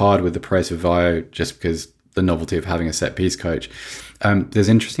sort of hard with the praise of Vio, just because the novelty of having a set piece coach. There's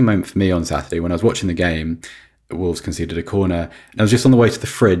an interesting moment for me on Saturday when I was watching the game. Wolves conceded a corner, and I was just on the way to the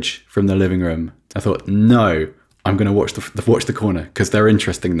fridge from the living room. I thought, no, I'm going to watch the corner because they're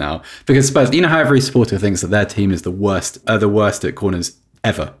interesting now. Because Spurs, you know how every supporter thinks that their team is the worst at corners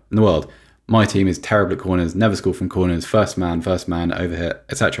ever in the world. My team is terrible at corners, never score from corners, first man, overhit,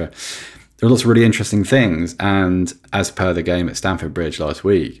 etc. There are lots of really interesting things, and as per the game at Stamford Bridge last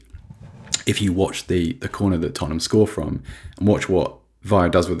week, if you watch the corner that Tottenham score from and watch what Vio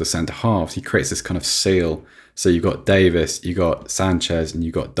does with the centre halves, he creates this kind of seal. So you've got Davis, you've got Sanchez, and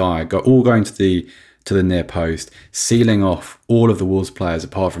you've got Dyer, all going to the near post, sealing off all of the Wolves players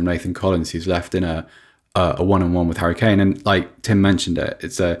apart from Nathan Collins, who's left in a one-on-one with Harry Kane. And like Tim mentioned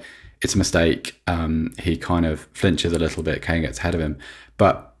it's a mistake. He kind of flinches a little bit. Kane gets ahead of him,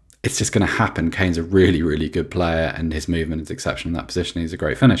 but it's just going to happen. Kane's a really, really good player, and his movement is exceptional in that position. He's a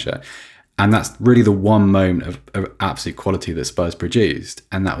great finisher. And that's really the one moment of absolute quality that Spurs produced.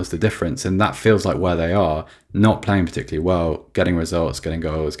 And that was the difference. And that feels like where they are, not playing particularly well, getting results, getting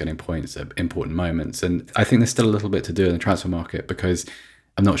goals, getting points at important moments. And I think there's still a little bit to do in the transfer market, because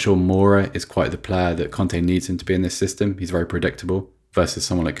I'm not sure Moura is quite the player that Conte needs him to be in this system. He's very predictable versus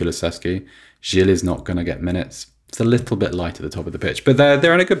someone like Kulusevski. Gil is not going to get minutes. It's a little bit light at the top of the pitch, but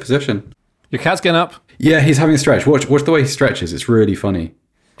they're in a good position. Your cat's getting up. Yeah, he's having a stretch. Watch the way he stretches. It's really funny.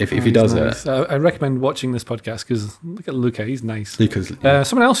 if he does nice. it. I recommend watching this podcast because look at Luca, he's nice. Luca's,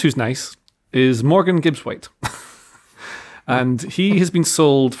 Someone else who's nice is Morgan Gibbs-White. And he has been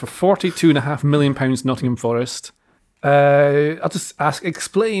sold for £42.5 million to Nottingham Forest. I'll just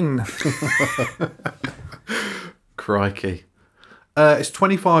explain. Crikey. It's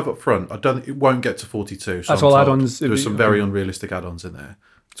 25 up front. It won't get to 42. So That's I'm all told. add-ons. There's some very unrealistic add-ons in there.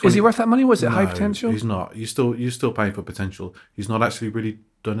 Is he worth that money? Was it high No, potential? He's not. You're still paying for potential. He's not actually really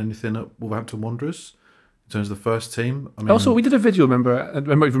done anything at Wolverhampton Wanderers in terms of the first team. I mean, Also, we did a video,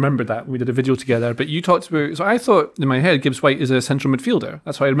 remember that. We did a video together, but you talked about... So I thought in my head Gibbs-White is a central midfielder.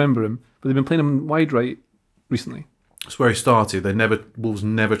 That's how I remember him. But they've been playing him wide right recently. that's where he started. Wolves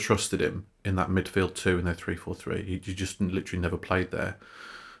never trusted him in that midfield 2 in their 3-4-3. He just literally never played there.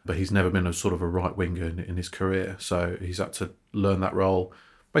 But he's never been a sort of a right winger in his career. So he's had to learn that role.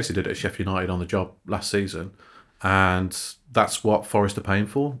 Basically did it at Sheffield United on the job last season. And that's what Forest are paying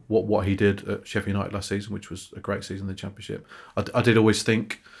for, what he did at Sheffield United last season, which was a great season in the Championship. I did always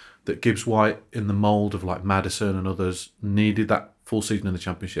think that Gibbs-White, in the mould of like Maddison and others, needed that full season in the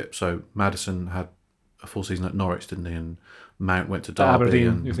Championship. So Maddison had a full season at Norwich, didn't he? And Mount went to Derby.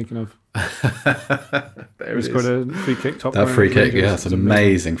 Aberdeen, you're thinking of. There He scored a free kick top that corner. free kick, yeah, it's an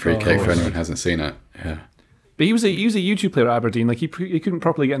amazing free kick for awesome. anyone who hasn't seen it. Yeah. But he was a YouTube player at Aberdeen. Like he couldn't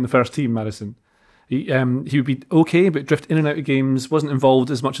properly get in the first team, Madison. He would be okay, but drift in and out of games. Wasn't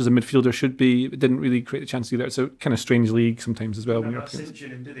involved as much as a midfielder should be. It didn't really create the chance either. It's a kind of strange league sometimes as well. When you're up against.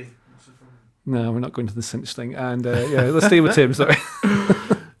 him, did he? No, we're not going to the cinch thing. And let's stay with Tim. Sorry.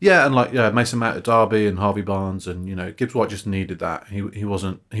 Yeah, and Mason Mount at Derby and Harvey Barnes, and Gibbs-White just needed that. He was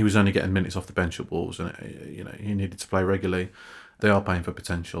only getting minutes off the bench at Wolves, and he needed to play regularly. They are paying for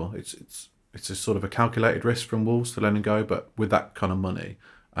potential. It's a sort of a calculated risk from Wolves to let him go, but with that kind of money,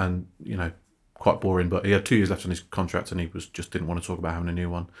 and quite boring. But he had 2 years left on his contract, and he just didn't want to talk about having a new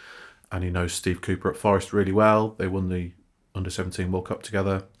one. And he knows Steve Cooper at Forest really well. They won the Under-17 World Cup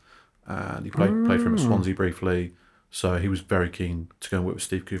together, and he played for him at Swansea briefly. So he was very keen to go and work with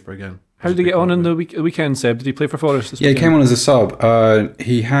Steve Cooper again. How did he get on in the weekend, Seb? Did he play for Forest? Yeah, he came on as a sub.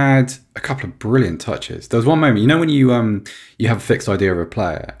 He had a couple of brilliant touches. There was one moment, when you have a fixed idea of a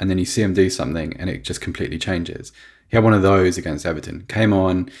player and then you see him do something and it just completely changes. He had one of those against Everton. Came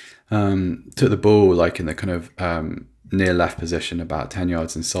on, took the ball like in the kind of near left position, about 10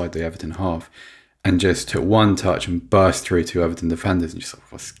 yards inside the Everton half, and just took one touch and burst through 2 Everton defenders and just thought,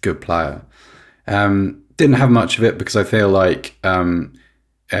 what's a good player. Didn't have much of it because I feel like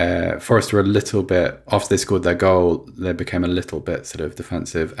Forest were a little bit, after they scored their goal, they became a little bit sort of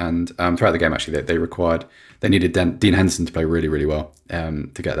defensive, and throughout the game actually they needed Dean Henderson to play really, really well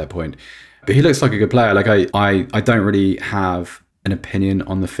to get their point. But he looks like a good player. Like I don't really have an opinion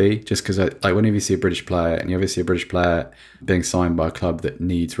on the fee, just because like whenever you see a British player, and you ever see a British player being signed by a club that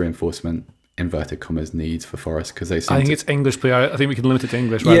needs reinforcement, inverted commas, needs for Forest, because they seem I think it's English player. I think we can limit it to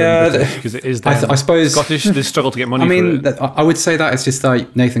English rather than British, because it is them. I suppose Scottish, they struggle to get money for it. I would say that it's just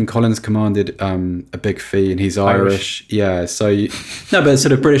like Nathan Collins commanded a big fee, and he's Irish. Yeah, so no, but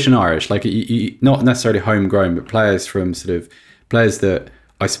sort of British and Irish, like not necessarily homegrown, but players that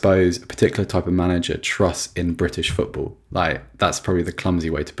I suppose a particular type of manager trusts in British football. Like that's probably the clumsy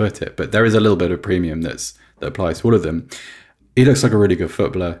way to put it, but there is a little bit of premium that applies to all of them. He looks like a really good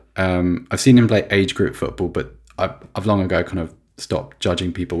footballer. I've seen him play age group football, but I've long ago kind of stopped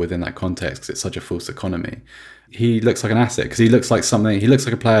judging people within that context because it's such a false economy. He looks like an asset because he looks like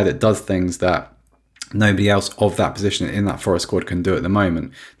a player that does things that nobody else of that position in that Forest squad can do at the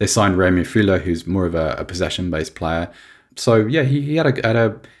moment. They signed Remy Fuller, who's more of a possession-based player. So yeah, he had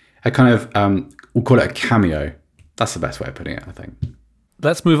a kind of we'll call it a cameo. That's the best way of putting it, I think.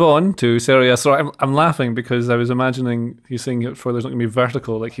 Let's move on to Serie A. So I'm laughing because I was imagining he's saying it for there's not going to be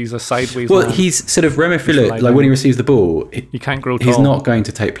vertical, like he's a sideways Well, man. he's sort of Remy Fuller, like when he receives the ball, you can't grow tall. He's not going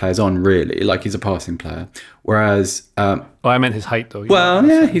to take players on, really. Like he's a passing player. Whereas... I meant his height, though. Well,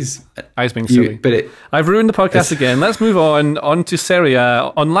 yeah, he's... I was being silly. I've ruined the podcast again. Let's move on to Serie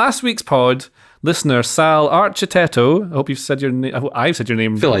A. On last week's pod, listener Sal Architetto, I hope you've said your name. I hope I've said your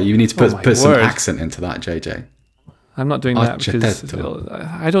name. I feel like you need to put some accent into that, JJ. I'm not doing that because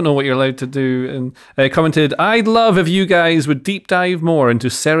I don't know what you're allowed to do. And commented, I'd love if you guys would deep dive more into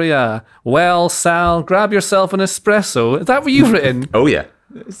Serie A. Well, Sal, grab yourself an espresso. Is that what you've written? Oh, yeah.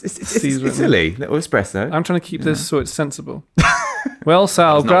 It's silly. Little espresso. I'm trying to keep this so it's sensible. Well,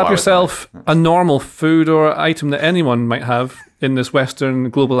 Sal, grab yourself a normal food or item that anyone might have in this Western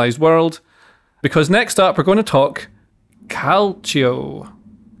globalized world. Because next up, we're going to talk calcio.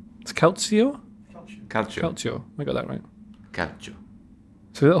 It's calcio? Calcio. I got that right. Calcio.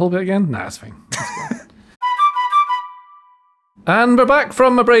 Say that whole bit again? Nah, it's fine. And we're back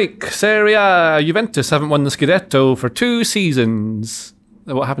from a break. Serie A, Juventus haven't won the Scudetto for 2 seasons.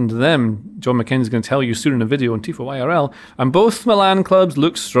 What happened to them? John McKenzie's going to tell you soon in a video on Tifo IRL. And both Milan clubs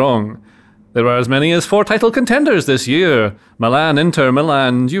look strong. There are as many as 4 title contenders this year. Milan, Inter,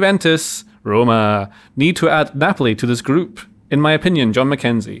 Milan, Juventus, Roma. Need to add Napoli to this group. In my opinion, John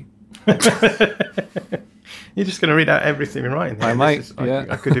McKenzie. You're just going to read out everything in writing. I might,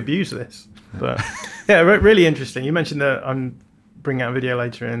 I could abuse this. But yeah, really interesting. You mentioned that I'm bringing out a video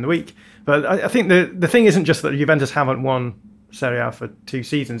later in the week. But I think the thing isn't just that Juventus haven't won Serie A for 2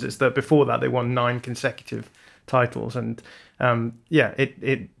 seasons. It's that before that they won 9 consecutive titles. And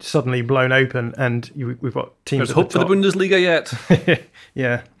it suddenly blown open. And we've got teams. There's hope for the Bundesliga yet.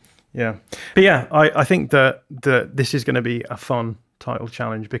 Yeah. But yeah, I think that this is going to be a fun title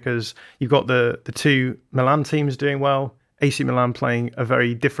challenge because you've got the 2 Milan teams doing well. AC Milan playing a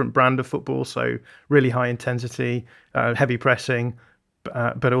very different brand of football, so really high intensity, heavy pressing,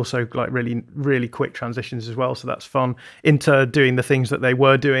 but also like really, really quick transitions as well. So that's fun. Inter doing the things that they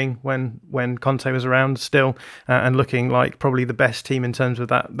were doing when Conte was around still, and looking like probably the best team in terms of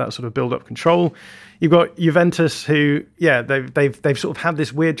that sort of build-up control. You've got Juventus, who they've sort of had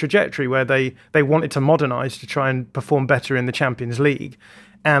this weird trajectory where they wanted to modernise to try and perform better in the Champions League,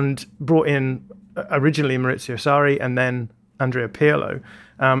 and brought in originally Maurizio Sarri and then Andrea Pirlo.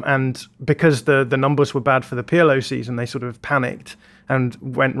 And because the numbers were bad for the Pirlo season, they sort of panicked and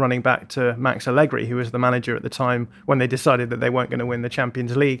went running back to Max Allegri, who was the manager at the time when they decided that they weren't going to win the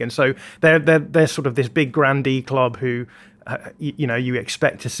Champions League. And so they're sort of this big grandee club who you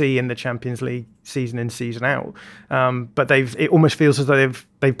expect to see in the Champions League season in, season out. But it almost feels as though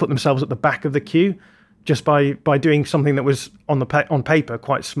they've put themselves at the back of the queue, just by doing something that was on paper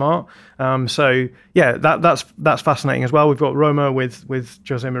quite smart. So yeah, that's fascinating as well. We've got Roma with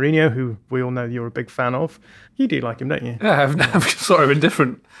Jose Mourinho, who we all know you're a big fan of. You do like him, don't you? Yeah, I'm sort of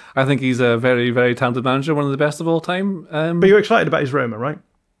indifferent. I think he's a very, very talented manager, one of the best of all time. But you're excited about his Roma, right?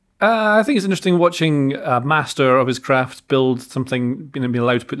 I think it's interesting watching a master of his craft build something, being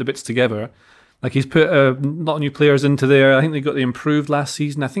allowed to put the bits together. Like he's put a lot of new players into there. I think they got the improved last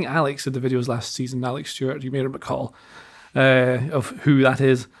season. I think Alex did the videos last season. Alex Stewart, you may recall of who that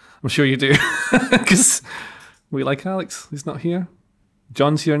is. I'm sure you do, because we like Alex. He's not here.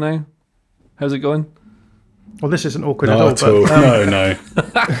 John's here now. How's it going? Well, this isn't awkward at all. No.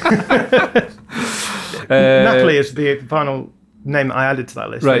 Napoli is the final name that I added to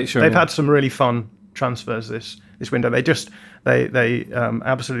that list. Right, sure. They've had some really fun transfers this window. They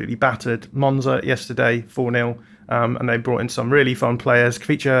absolutely battered Monza yesterday 4-0, and they brought in some really fun players.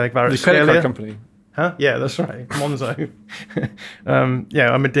 Kvicha Kvaratskhelia. The credit card company. Huh? Yeah, that's right. Monzo.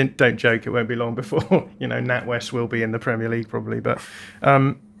 Don't joke. It won't be long before NatWest will be in the Premier League probably. But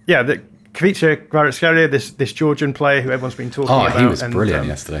the Kvicha Kvaratskhelia, this Georgian player who everyone's been talking about. Oh, he was brilliant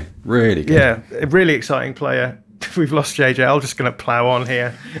yesterday. Really good. Yeah, a really exciting player. We've lost JJ. I'm just going to plough on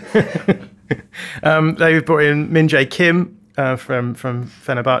here. They've brought in Min-Jae Kim from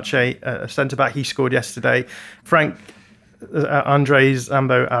Fenerbahce, a centre-back. He scored yesterday. Frank Andres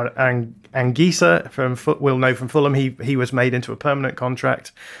Zambo Anguissa we'll know from Fulham. He was made into a permanent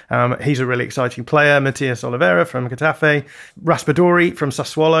contract. He's a really exciting player. Matias Oliveira from Getafe. Raspadori from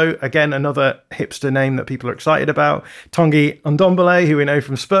Sassuolo. Again, another hipster name that people are excited about. Tanguy Ndombele, who we know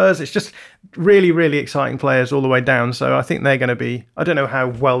from Spurs. It's just really, really exciting players all the way down. So I think they're going to be, I don't know how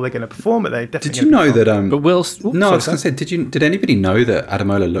well they're going to perform, but they definitely. Did you know that? But Will. No, I was going to say, did anybody know that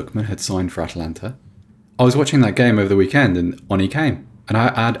Ademola Lookman had signed for Atalanta? I was watching that game over the weekend, and on he came, and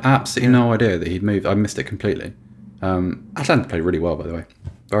I had absolutely no idea that he'd moved. I missed it completely. Atalanta played really well, by the way.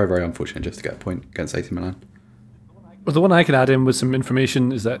 Very, very unfortunate just to get a point against AC Milan. Well, the one I could add in with some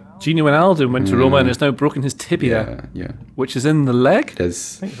information is that Gino Wijnaldum went to Roma and has now broken his tibia, which is in the leg. It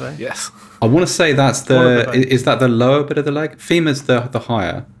is. I think so. Yes. I want to say that's is that the lower bit of the leg? Femur's the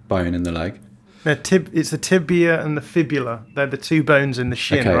higher bone in the leg. It's the tibia and the fibula. They're the 2 bones in the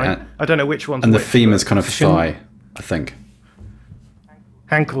shin, right? I don't know which one's and which. And the femur's kind of thigh, I think.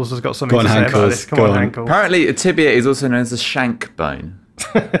 Hankles has got something to say about this. Come on, Hankles. Apparently, a tibia is also known as a shank bone.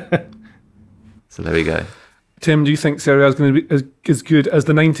 So there we go. Tim, do you think Serie A is going to be as good as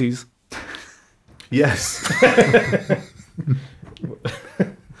the 90s? Yes.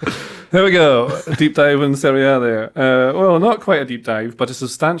 There we go. A deep dive in Serie A there. Well, not quite a deep dive, but a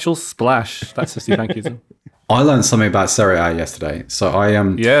substantial splash. That's a Steve. Thank you. I learned something about Serie A yesterday. So one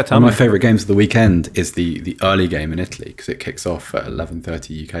of my favourite games of the weekend is the early game in Italy, because it kicks off at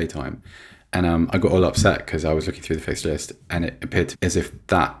 11:30 UK time. And I got all upset because I was looking through the fixture list and it appeared as if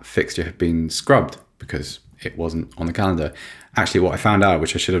that fixture had been scrubbed because it wasn't on the calendar. Actually, what I found out,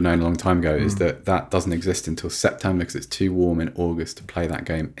 which I should have known a long time ago, is that doesn't exist until September because it's too warm in August to play that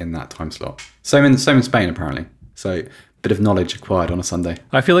game in that time slot. Same in Spain, apparently. So, bit of knowledge acquired on a Sunday.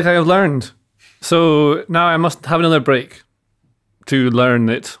 I feel like I have learned. So now I must have another break to learn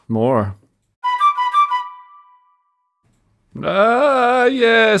it more.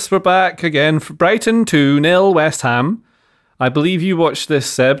 Yes, we're back again. Brighton 2-0 West Ham. I believe you watched this,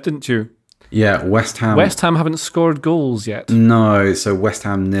 Seb, didn't you? Yeah, West Ham. West Ham haven't scored goals yet. No, so West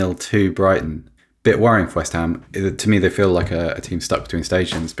Ham 0-2 Brighton. Bit worrying for West Ham. To me, they feel like a team stuck between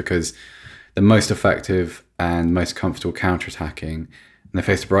stations because the most effective and most comfortable counter-attacking, and they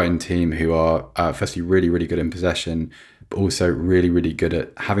faced a Brighton team who are firstly really, really good in possession, but also really, really good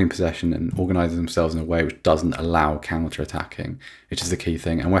at having possession and organising themselves in a way which doesn't allow counter-attacking, which is the key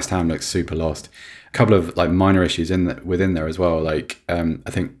thing. And West Ham looks super lost. A couple of like minor issues within there as well. Like I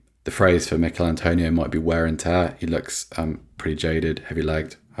think the phrase for Mikel Antonio might be wear and tear. He looks pretty jaded,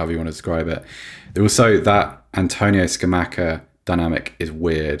 heavy-legged, however you want to describe it. Also, that Antonio-Scamacca dynamic is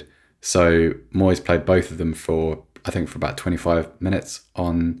weird. So Moyes played both of them for about 25 minutes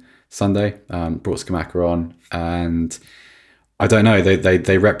on Sunday, brought Scamacca on, and I don't know,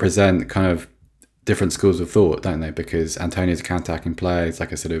 they represent kind of different schools of thought, don't they? Because Antonio's a counter-attacking player. It's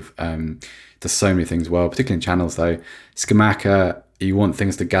like a sort of does so many things well, particularly in channels though. Scamacca, you want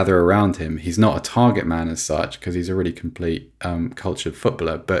things to gather around him. He's not a target man as such because he's a really complete cultured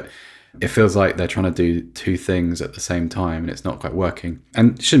footballer, but it feels like they're trying to do two things at the same time and it's not quite working.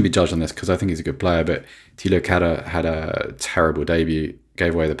 And shouldn't be judged on this because I think he's a good player, but Thilo Kehrer had a terrible debut,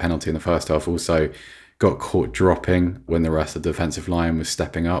 gave away the penalty in the first half, also got caught dropping when the rest of the defensive line was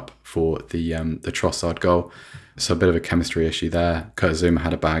stepping up for the Trossard goal. So a bit of a chemistry issue there. Kurt Zouma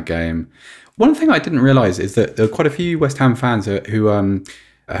had a bad game. One thing I didn't realise is that there are quite a few West Ham fans who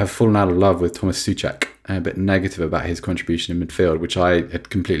have fallen out of love with Thomas Souček and a bit negative about his contribution in midfield, which I had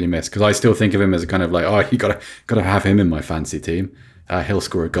completely missed because I still think of him as a kind of like, oh, you got to have him in my fantasy team. He'll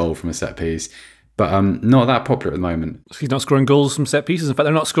score a goal from a set piece. But not that popular at the moment. He's not scoring goals from set pieces. In fact,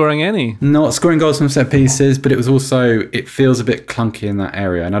 they're not scoring any. Not scoring goals from set pieces, but it feels a bit clunky in that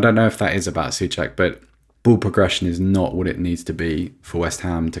area. And I don't know if that is about Souček, but ball progression is not what it needs to be for West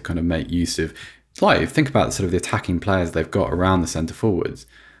Ham to kind of make use of. It's like, think about sort of the attacking players they've got around the centre forwards.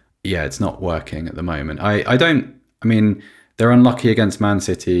 Yeah, it's not working at the moment. They're unlucky against Man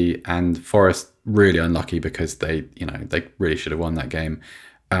City and Forest really unlucky because they really should have won that game.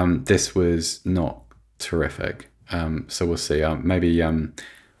 This was not terrific. So we'll see. Maybe David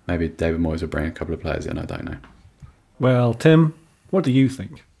Moyes will bring a couple of players in. I don't know. Well, Tim, what do you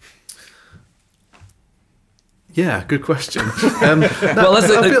think? Yeah, good question. Is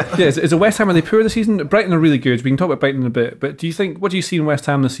a West Ham, are they poor this season? Brighton are really good. We can talk about Brighton in a bit. But what do you see in West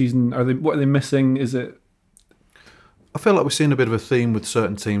Ham this season? What are they missing? Is it? I feel like we're seeing a bit of a theme with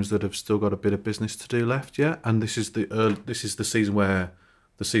certain teams that have still got a bit of business to do left. Yeah, and this is the season where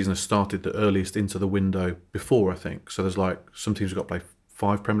the season has started the earliest into the window before, I think. So there's like some teams have got to play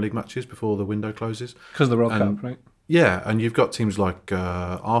 5 Premier League matches before the window closes. Because of the World Cup, right? Yeah, and you've got teams like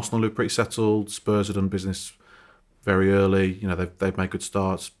Arsenal who are pretty settled. Spurs have done business very early. You know, they've made good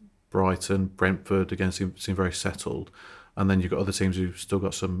starts. Brighton, Brentford, again, seem very settled. And then you've got other teams who've still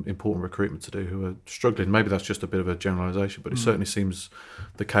got some important recruitment to do who are struggling. Maybe that's just a bit of a generalisation, but it certainly seems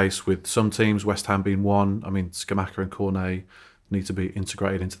the case with some teams, West Ham being one. I mean, Scamacca and Cornet need to be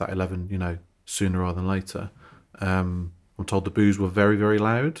integrated into that 11, sooner rather than later. I'm told the boos were very, very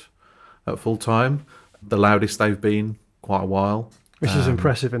loud at full time. The loudest they've been quite a while. Which is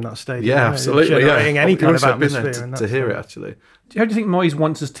impressive in that stadium. Yeah, absolutely. Generating any kind of atmosphere. To hear it, actually. How do you think Moyes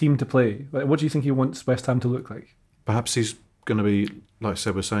wants his team to play? What do you think he wants West Ham to look like? Perhaps he's going to be, like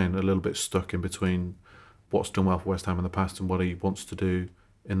Seb was saying, a little bit stuck in between what's done well for West Ham in the past and what he wants to do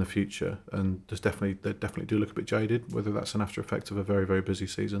in the future. And they definitely do look a bit jaded, whether that's an after effect of a very, very busy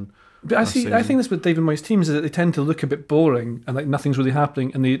season. But I think this with David Moyes' teams is that they tend to look a bit boring and like nothing's really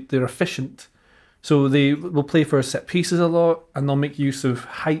happening, and they're efficient. So they will play for set pieces a lot, and they'll make use of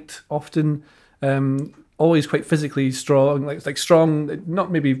height often. Always quite physically strong, like strong,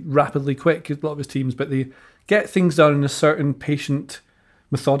 not maybe rapidly quick as a lot of his teams, but they get things done in a certain patient,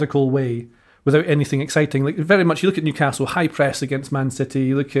 methodical way without anything exciting. Like very much, you look at Newcastle, high press against Man City.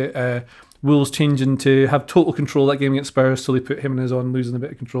 You look at Wolves changing to have total control that game against Spurs, so they put Jimenez on, losing a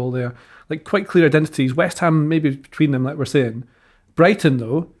bit of control there. Like quite clear identities. West Ham maybe between them, like we're saying. Brighton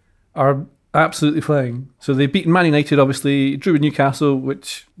though are absolutely flying. So they've beaten Man United, obviously, drew with Newcastle,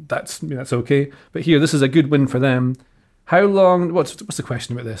 which that's okay. But here, this is a good win for them. How long? What's the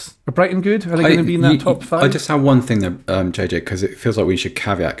question about this? Are Brighton good? Are they going to be in that top 5? I just have one thing there, JJ, because it feels like we should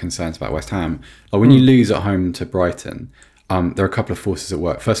caveat concerns about West Ham. Like when you lose at home to Brighton, there are a couple of forces at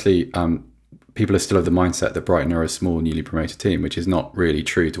work. Firstly, people are still of the mindset that Brighton are a small, newly promoted team, which is not really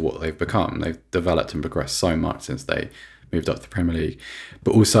true to what they've become. They've developed and progressed so much since they moved up to the Premier League.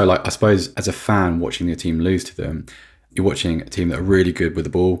 But also, like, I suppose as a fan watching your team lose to them, you're watching a team that are really good with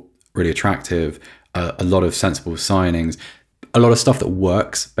the ball, really attractive, a lot of sensible signings, a lot of stuff that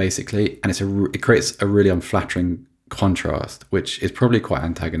works basically, and it creates a really unflattering contrast, which is probably quite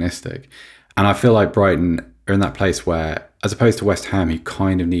antagonistic. And I feel like Brighton are in that place where, as opposed to West Ham, who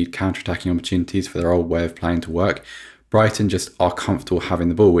kind of need counter-attacking opportunities for their old way of playing to work, Brighton just are comfortable having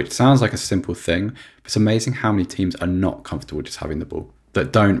the ball, which sounds like a simple thing, but it's amazing how many teams are not comfortable just having the ball,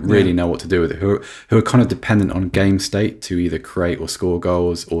 that don't really know what to do with it, who are kind of dependent on game state to either create or score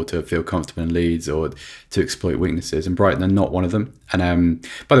goals, or to feel comfortable in leads, or to exploit weaknesses. And Brighton are not one of them. And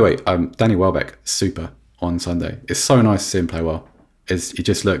by the way, Danny Welbeck, super on Sunday. It's so nice to see him play well. He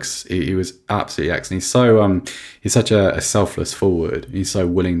just looks, he was absolutely excellent. He's such a selfless forward. He's so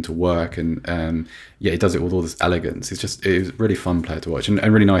willing to work, and he does it with all this elegance. It was a really fun player to watch, and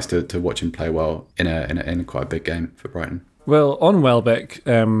really nice to watch him play well in quite a big game for Brighton. Well, on Welbeck,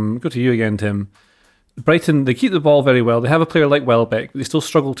 go to you again, Tim. Brighton, they keep the ball very well. They have a player like Welbeck, but they still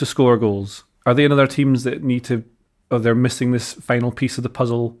struggle to score goals. Are they another teams that need to, or they're missing this final piece of the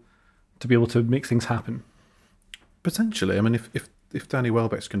puzzle to be able to make things happen? Potentially. I mean, if Danny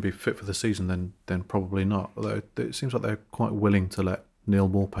Welbeck's going to be fit for the season, then probably not. Although it seems like they're quite willing to let Neil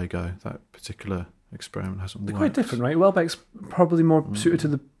Maupay go. That particular experiment hasn't worked. They're quite different, right? Welbeck's probably more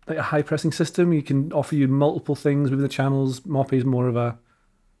suited to a high pressing system. He can offer you multiple things within the channels. Maupay's more of a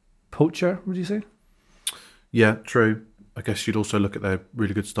poacher, would you say? Yeah, true. I guess you'd also look at their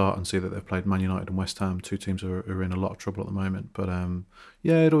really good start and see that they've played Man United and West Ham, two teams who are in a lot of trouble at the moment. But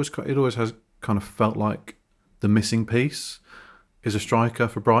it always has kind of felt like the missing piece is a striker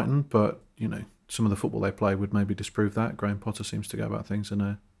for Brighton. But some of the football they play would maybe disprove that. Graham Potter seems to go about things in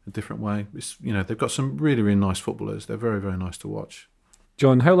a different way. They've got some really, really nice footballers. They're very, very nice to watch.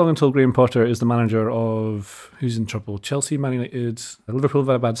 John, how long until Graham Potter is the manager of who's in trouble? Chelsea, Man United, Liverpool have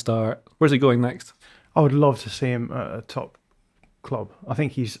had a bad start. Where's he going next? I would love to see him at a top club. I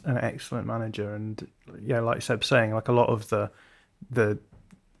think he's an excellent manager, and like Seb's saying, like a lot of the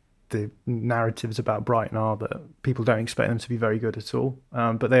narratives about Brighton are that people don't expect them to be very good at all,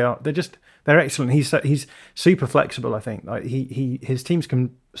 but they're excellent. He's super flexible. I think like his teams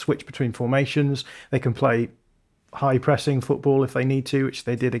can switch between formations. They can play high pressing football if they need to, which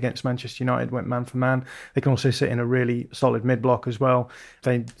they did against Manchester United, went man for man. They can also sit in a really solid mid block as well.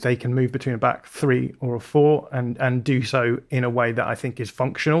 They can move between a back three or a four and do so in a way that I think is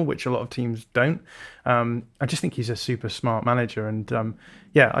functional, which a lot of teams don't. I just think he's a super smart manager, and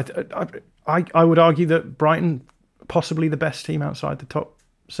I would argue that Brighton possibly the best team outside the top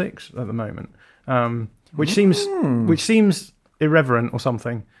six at the moment, which seems irreverent or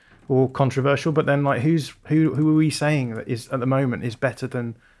something, or controversial, but then like who are we saying that is at the moment is better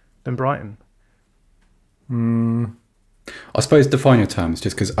than Brighton? I suppose define your terms,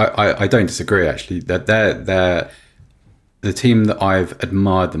 just because I don't disagree actually. That they're the team that I've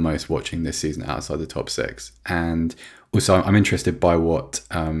admired the most watching this season outside the top six, and also I'm interested by what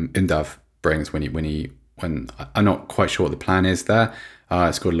Undav brings when I'm not quite sure what the plan is there.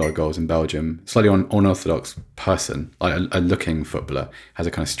 Scored a lot of goals in Belgium. Slightly unorthodox person, like a looking footballer, has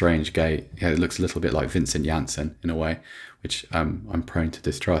a kind of strange gait. It looks a little bit like Vincent Janssen in a way, which I'm prone to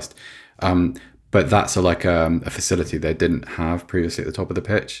distrust. But that's a facility they didn't have previously at the top of the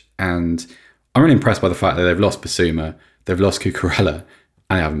pitch. And I'm really impressed by the fact that they've lost Basuma, they've lost Cucurella,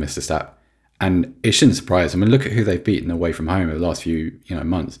 and they haven't missed a step. And it shouldn't surprise them. I mean, look at who they've beaten away from home over the last few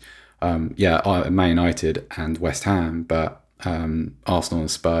months. Man United and West Ham, but Arsenal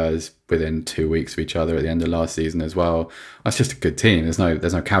and Spurs within 2 weeks of each other at the end of last season as well. That's just a good team. There's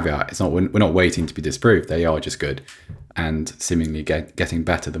no caveat. It's not, we're not waiting to be disproved. They are just good, and seemingly getting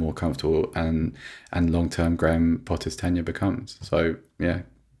better the more comfortable and long term Graham Potter's tenure becomes. So yeah,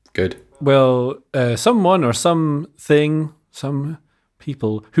 good. Well, Someone or something, some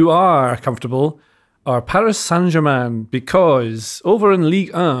people who are comfortable are Paris Saint-Germain, because over in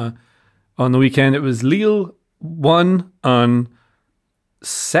Ligue 1 on the weekend it was Lille 1 on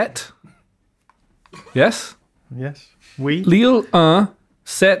 7. Yes? Yes. Oui. Lille 1,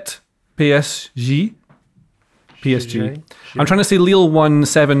 7 PSG. PSG. I'm trying to say Lille 1,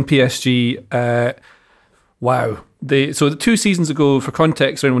 7 PSG. Wow. So 2 seasons ago, for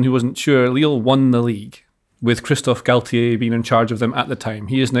context, for anyone who wasn't sure, Lille won the league with Christophe Galtier being in charge of them at the time.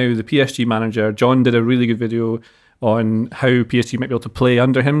 He is now the PSG manager. John did a really good video on how PSG might be able to play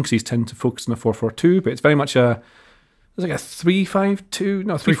under him, because he's tend to focus on a 4-4-2, but it's very much a There's like a 3-5-2,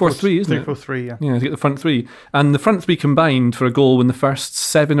 no, 3-4-3, isn't it? 3-4-3, yeah. Yeah, to get the front three. And the front three combined for a goal in the first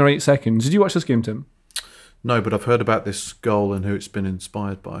 7 or 8 seconds. Did you watch this game, Tim? No, but I've heard about this goal and who it's been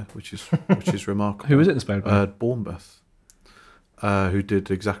inspired by, which is remarkable. Who is it inspired by? Bournemouth, who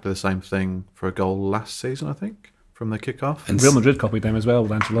did exactly the same thing for a goal last season, I think, from their kickoff. And Real Madrid copied them as well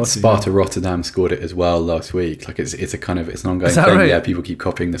with Ancelotti. Sparta Rotterdam scored it as well last week. Like it's a kind of it's an ongoing Is that thing. right? Yeah, people keep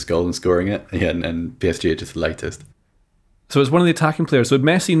copying this goal and scoring it. Yeah, and PSG are just the latest. So it's one of the attacking players. So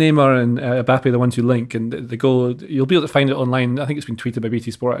Messi, Neymar, and Mbappe are the ones who link, and the goal, you'll be able to find it online. I think it's been tweeted by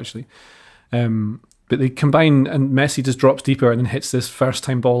BT Sport actually. But they combine, and Messi just drops deeper and then hits this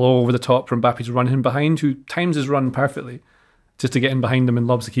first-time ball all over the top from Mbappe's run him behind, who times his run perfectly just to get in behind him and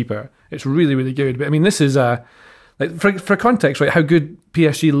lobs the keeper. It's really, really good. But I mean, this is like for context, right? How good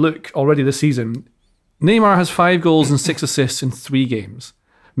PSG look already this season. Neymar has 5 goals and 6 assists in 3 games.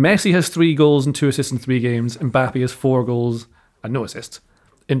 Messi has 3 goals and 2 assists in 3 games. Mbappe has 4 goals and no assists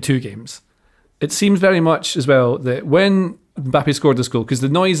in 2 games. It seems very much as well that when Mbappe scored this goal, because the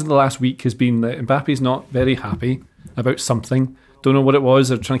noise of the last week has been that Mbappe's not very happy about something. Don't know what it was.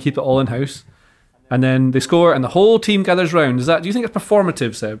 They're trying to keep it all in house. And then they score and the whole team gathers round. Do you think it's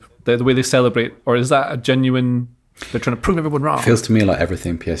performative, Seb, the way they celebrate? Or is that a genuine, they're trying to prove everyone wrong? It feels to me like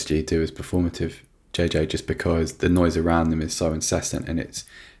everything PSG do is performative, JJ, just because the noise around them is so incessant and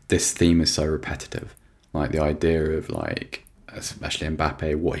this theme is so repetitive. Like the idea of like, especially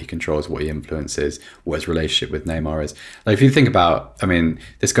Mbappe, what he controls, what he influences, what his relationship with Neymar is. Like if you think about, I mean,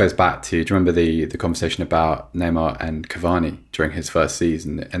 this goes back to, do you remember the conversation about Neymar and Cavani during his first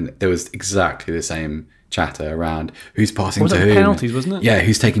season? And there was exactly the same chatter around who's passing to whom. Penalties, wasn't it? Yeah,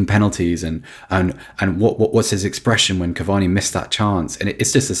 who's taking penalties and what's his expression when Cavani missed that chance? And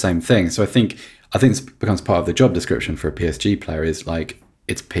it's just the same thing. So I think this becomes part of the job description for a PSG player is like,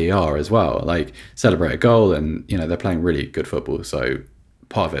 it's PR as well, like celebrate a goal, and you know they're playing really good football, so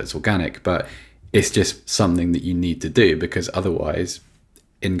part of it's organic, but it's just something that you need to do because otherwise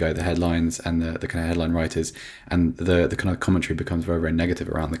in go the headlines and the kind of headline writers and the kind of commentary becomes very, very negative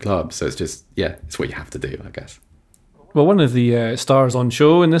around the club. So it's just, yeah, it's what you have to do, I guess. Well, one of the stars on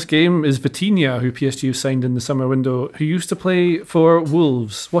show in this game is Vitinha, who PSG signed in the summer window, who used to play for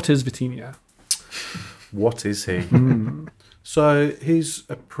Wolves. What is Vitinha? What is he? So he's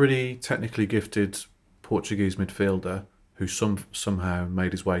a pretty technically gifted Portuguese midfielder who somehow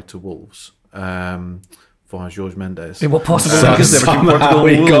made his way to Wolves via Jorge Mendes. What possible link is there between Portugal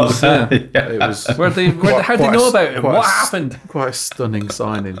and Wolves? It was how'd they know about him? What happened? Quite a stunning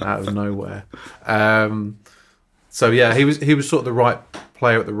signing out of nowhere. So yeah, he was sort of the right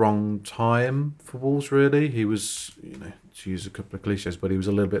player at the wrong time for Wolves. Really, he was, to use a couple of cliches, but he was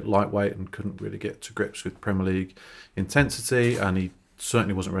a little bit lightweight and couldn't really get to grips with Premier League intensity, and he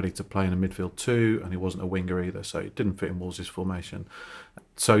certainly wasn't ready to play in a midfield 2, and he wasn't a winger either, so it didn't fit in Wolves' formation.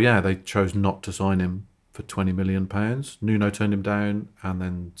 So yeah, they chose not to sign him for £20 million. Nuno turned him down, and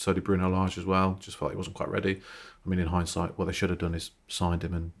then so did Bruno Lage as well. Just felt he wasn't quite ready. I mean, in hindsight, what they should have done is signed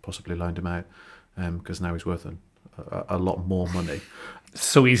him and possibly loaned him out, because now he's worth a lot more money. It's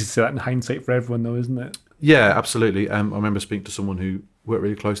so easy to say that in hindsight for everyone, though, isn't it? Yeah, absolutely. I remember speaking to someone who worked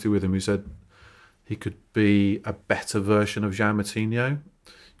really closely with him who said he could be a better version of João Moutinho.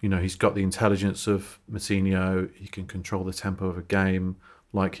 He's got the intelligence of Moutinho. He can control the tempo of a game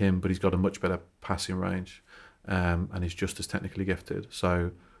like him, but he's got a much better passing range, and he's just as technically gifted. So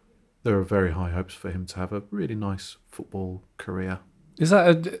there are very high hopes for him to have a really nice football career. Is that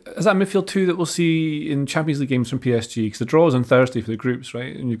a midfield 2 that we'll see in Champions League games from PSG? Because the draw is on Thursday for the groups,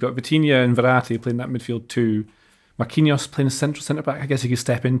 right? And you've got Vitinha and Verratti playing that midfield 2. Marquinhos playing a central centre-back. I guess he could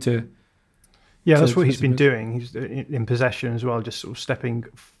step into... Yeah, that's what he's been doing. He's in possession as well, just sort of stepping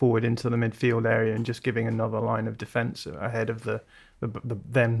forward into the midfield area and just giving another line of defence ahead of the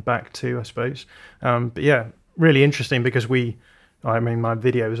then back 2, I suppose. But yeah, really interesting because my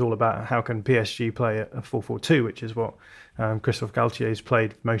video is all about how can PSG play a 4-4-2, which is what Christophe Galtier has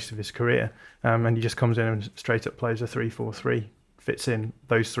played most of his career. And he just comes in and straight up plays a 3-4-3, fits in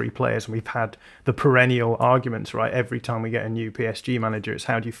those 3 players. And we've had the perennial arguments, right? Every time we get a new PSG manager, it's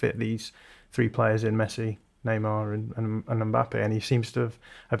how do you fit these 3 players in, Messi, Neymar and Mbappe, and he seems to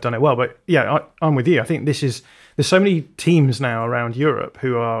have done it well. But yeah, I'm with you. I think there's so many teams now around Europe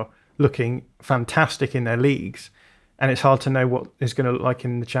who are looking fantastic in their leagues, and it's hard to know what is going to look like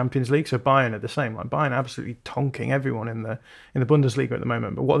in the Champions League. So Bayern are the same. Like Bayern are absolutely tonking everyone in the Bundesliga at the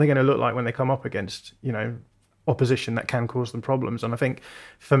moment. But what are they going to look like when they come up against opposition that can cause them problems? And I think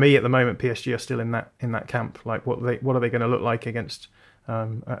for me at the moment, PSG are still in that camp. Like what are they going to look like against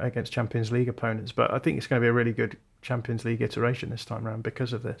Champions League opponents? But I think it's going to be a really good Champions League iteration this time around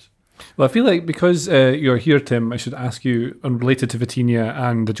because of this. Well, I feel like because you're here, Tim, I should ask you, unrelated to Vitinha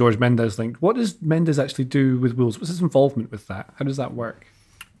and the George Mendes link, what does Mendes actually do with Wolves? What's his involvement with that? How does that work?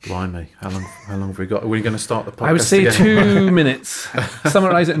 Blimey, how long have we got? Are we going to start the podcast? I would say again? 2 minutes.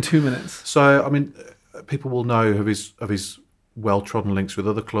 Summarise it in 2 minutes. So, I mean, people will know of his well-trodden links with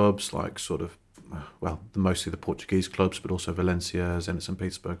other clubs, like sort of, well, mostly the Portuguese clubs, but also Valencia, Zenit St.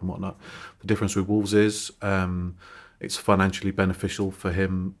 Petersburg and whatnot. The difference with Wolves is it's financially beneficial for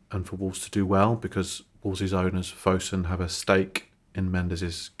him and for Wolves to do well, because Wolves' owners, Fosun, have a stake in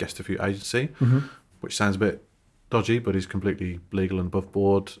Mendes' Gestifute agency, which sounds a bit dodgy, but he's completely legal and above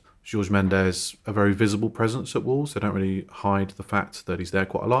board. Jorge Mendes, a very visible presence at Wolves. They don't really hide the fact that he's there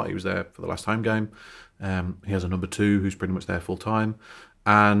quite a lot. He was there for the last home game. He has a number 2 who's pretty much there full time.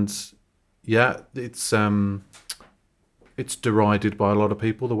 And yeah, it's derided by a lot of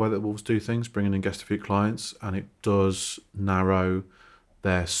people, the way that Wolves do things, bringing in Gestifute clients, and it does narrow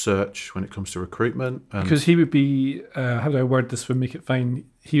their search when it comes to recruitment. Because he would be, how do I word this to make it fine?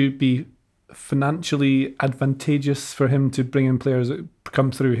 He would be financially advantageous for him to bring in players that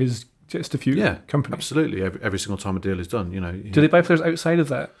come through his Gestifute company. Absolutely. Every single time a deal is done, Do they buy players outside of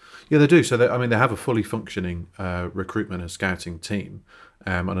that? Yeah, they do. So they have a fully functioning recruitment and scouting team,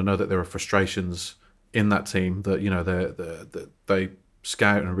 and I know that there are frustrations in that team that they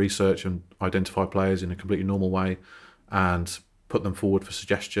scout and research and identify players in a completely normal way and put them forward for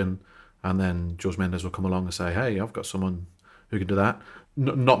suggestion, and then Jorge Mendes will come along and say, hey, I've got someone who can do that.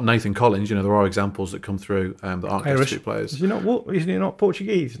 Not Nathan Collins, there are examples that come through that aren't Irish players. Is he not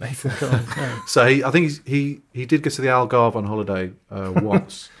Portuguese, Nathan Collins? No. So I think he did get to the Algarve on holiday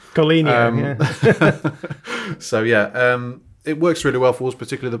once. Colinho, So it works really well for us,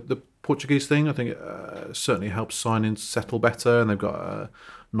 particularly the Portuguese thing. I think it certainly helps signings settle better, and they've got a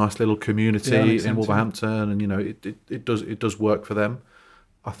nice little community in Wolverhampton, and it does work for them.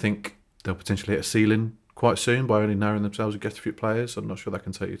 I think they'll potentially hit a ceiling quite soon by only narrowing themselves against a few players. I'm not sure that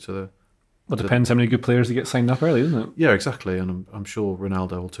can take you to the... Well, it depends how many good players they get signed up early, doesn't it? Yeah, exactly. And I'm sure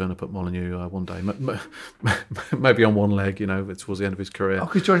Ronaldo will turn up at Molineux one day. Maybe on one leg, towards the end of his career. Oh,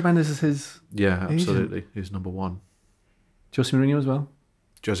 because George Mendes is his... Yeah, absolutely. He's number 1. Jose Mourinho as well?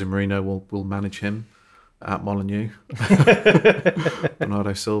 Jose Mourinho will manage him at Molineux.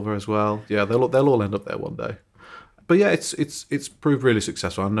 Bernardo Silva as well. Yeah, they'll all end up there one day. But yeah, it's proved really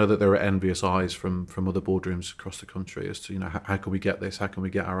successful. I know that there are envious eyes from other boardrooms across the country as to how can we get this? How can we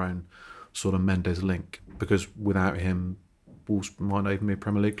get our own sort of Mendes link? Because without him, Wolves might not even be a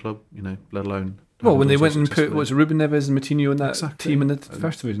Premier League club. Let alone. Well, when they went and put Ruben Neves and Moutinho in that team in the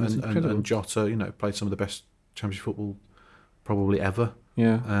first division, it's incredible. And Jota, played some of the best Championship football probably ever.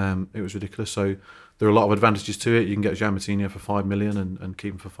 Yeah. It was ridiculous. So there are a lot of advantages to it. You can get João Moutinho for $5 million and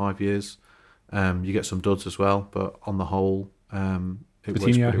keep him for 5 years. You get some duds as well, but on the whole, it works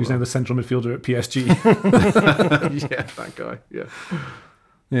pretty who's well. now the central midfielder at PSG. Yeah, that guy. Yeah.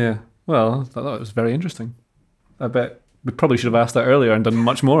 Yeah. Well, I thought it was very interesting. I bet we probably should have asked that earlier and done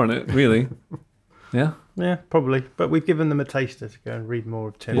much more on it, really. Yeah? Yeah, probably. But we've given them a taster to go and read more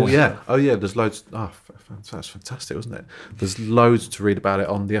of Tim. Well, yeah. Oh, yeah, there's loads. Oh, that's fantastic, wasn't it? There's loads to read about it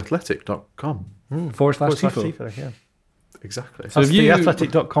on theathletic.com. /Tifo. Yeah. Exactly. So that's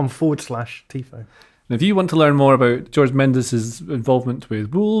theathletic.com/Tifo. And if you want to learn more about George Mendes' involvement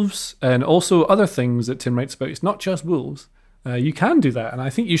with Wolves and also other things that Tim writes about, it's not just Wolves, you can do that. And I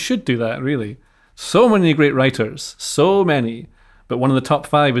think you should do that, really. So many great writers, so many. But one of the top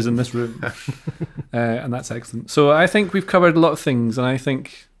 5 is in this room. And that's excellent. So I think we've covered a lot of things, and I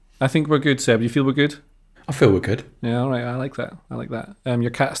think we're good, Seb. Do you feel we're good? I feel we're good. Yeah, all right. I like that.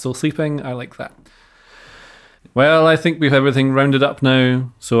 Your cat's still sleeping. I like that. Well, I think we've everything rounded up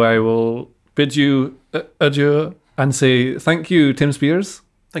now, so I will bid you adieu and say thank you, Tim Spears.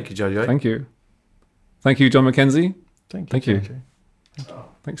 Thank you, Jojo. Thank you. Thank you, John McKenzie. Thank you.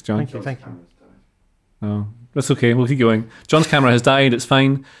 Thanks, John. Thank you. Oh, that's okay. We'll keep going. John's camera has died. It's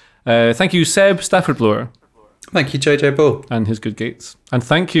fine. Thank you, Seb Stafford Blower. Thank you, JJ Bull. And his good gates. And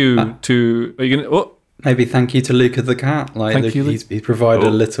thank you to... Are you going to... Oh. Maybe thank you to Luca the cat. He's provided a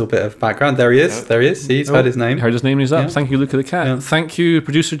little bit of background. There he is. Yeah. There he is. He's heard his name. Heard his name. He's up. Yeah. Thank you, Luca the cat. Yeah. Thank you,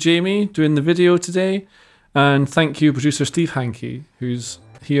 producer Jamie, doing the video today. And thank you, producer Steve Hankey, who's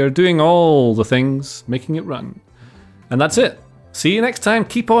here doing all the things, making it run. And that's it. See you next time.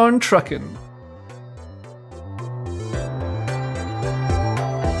 Keep on trucking.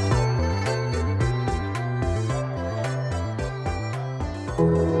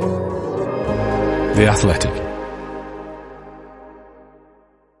 The Athletic.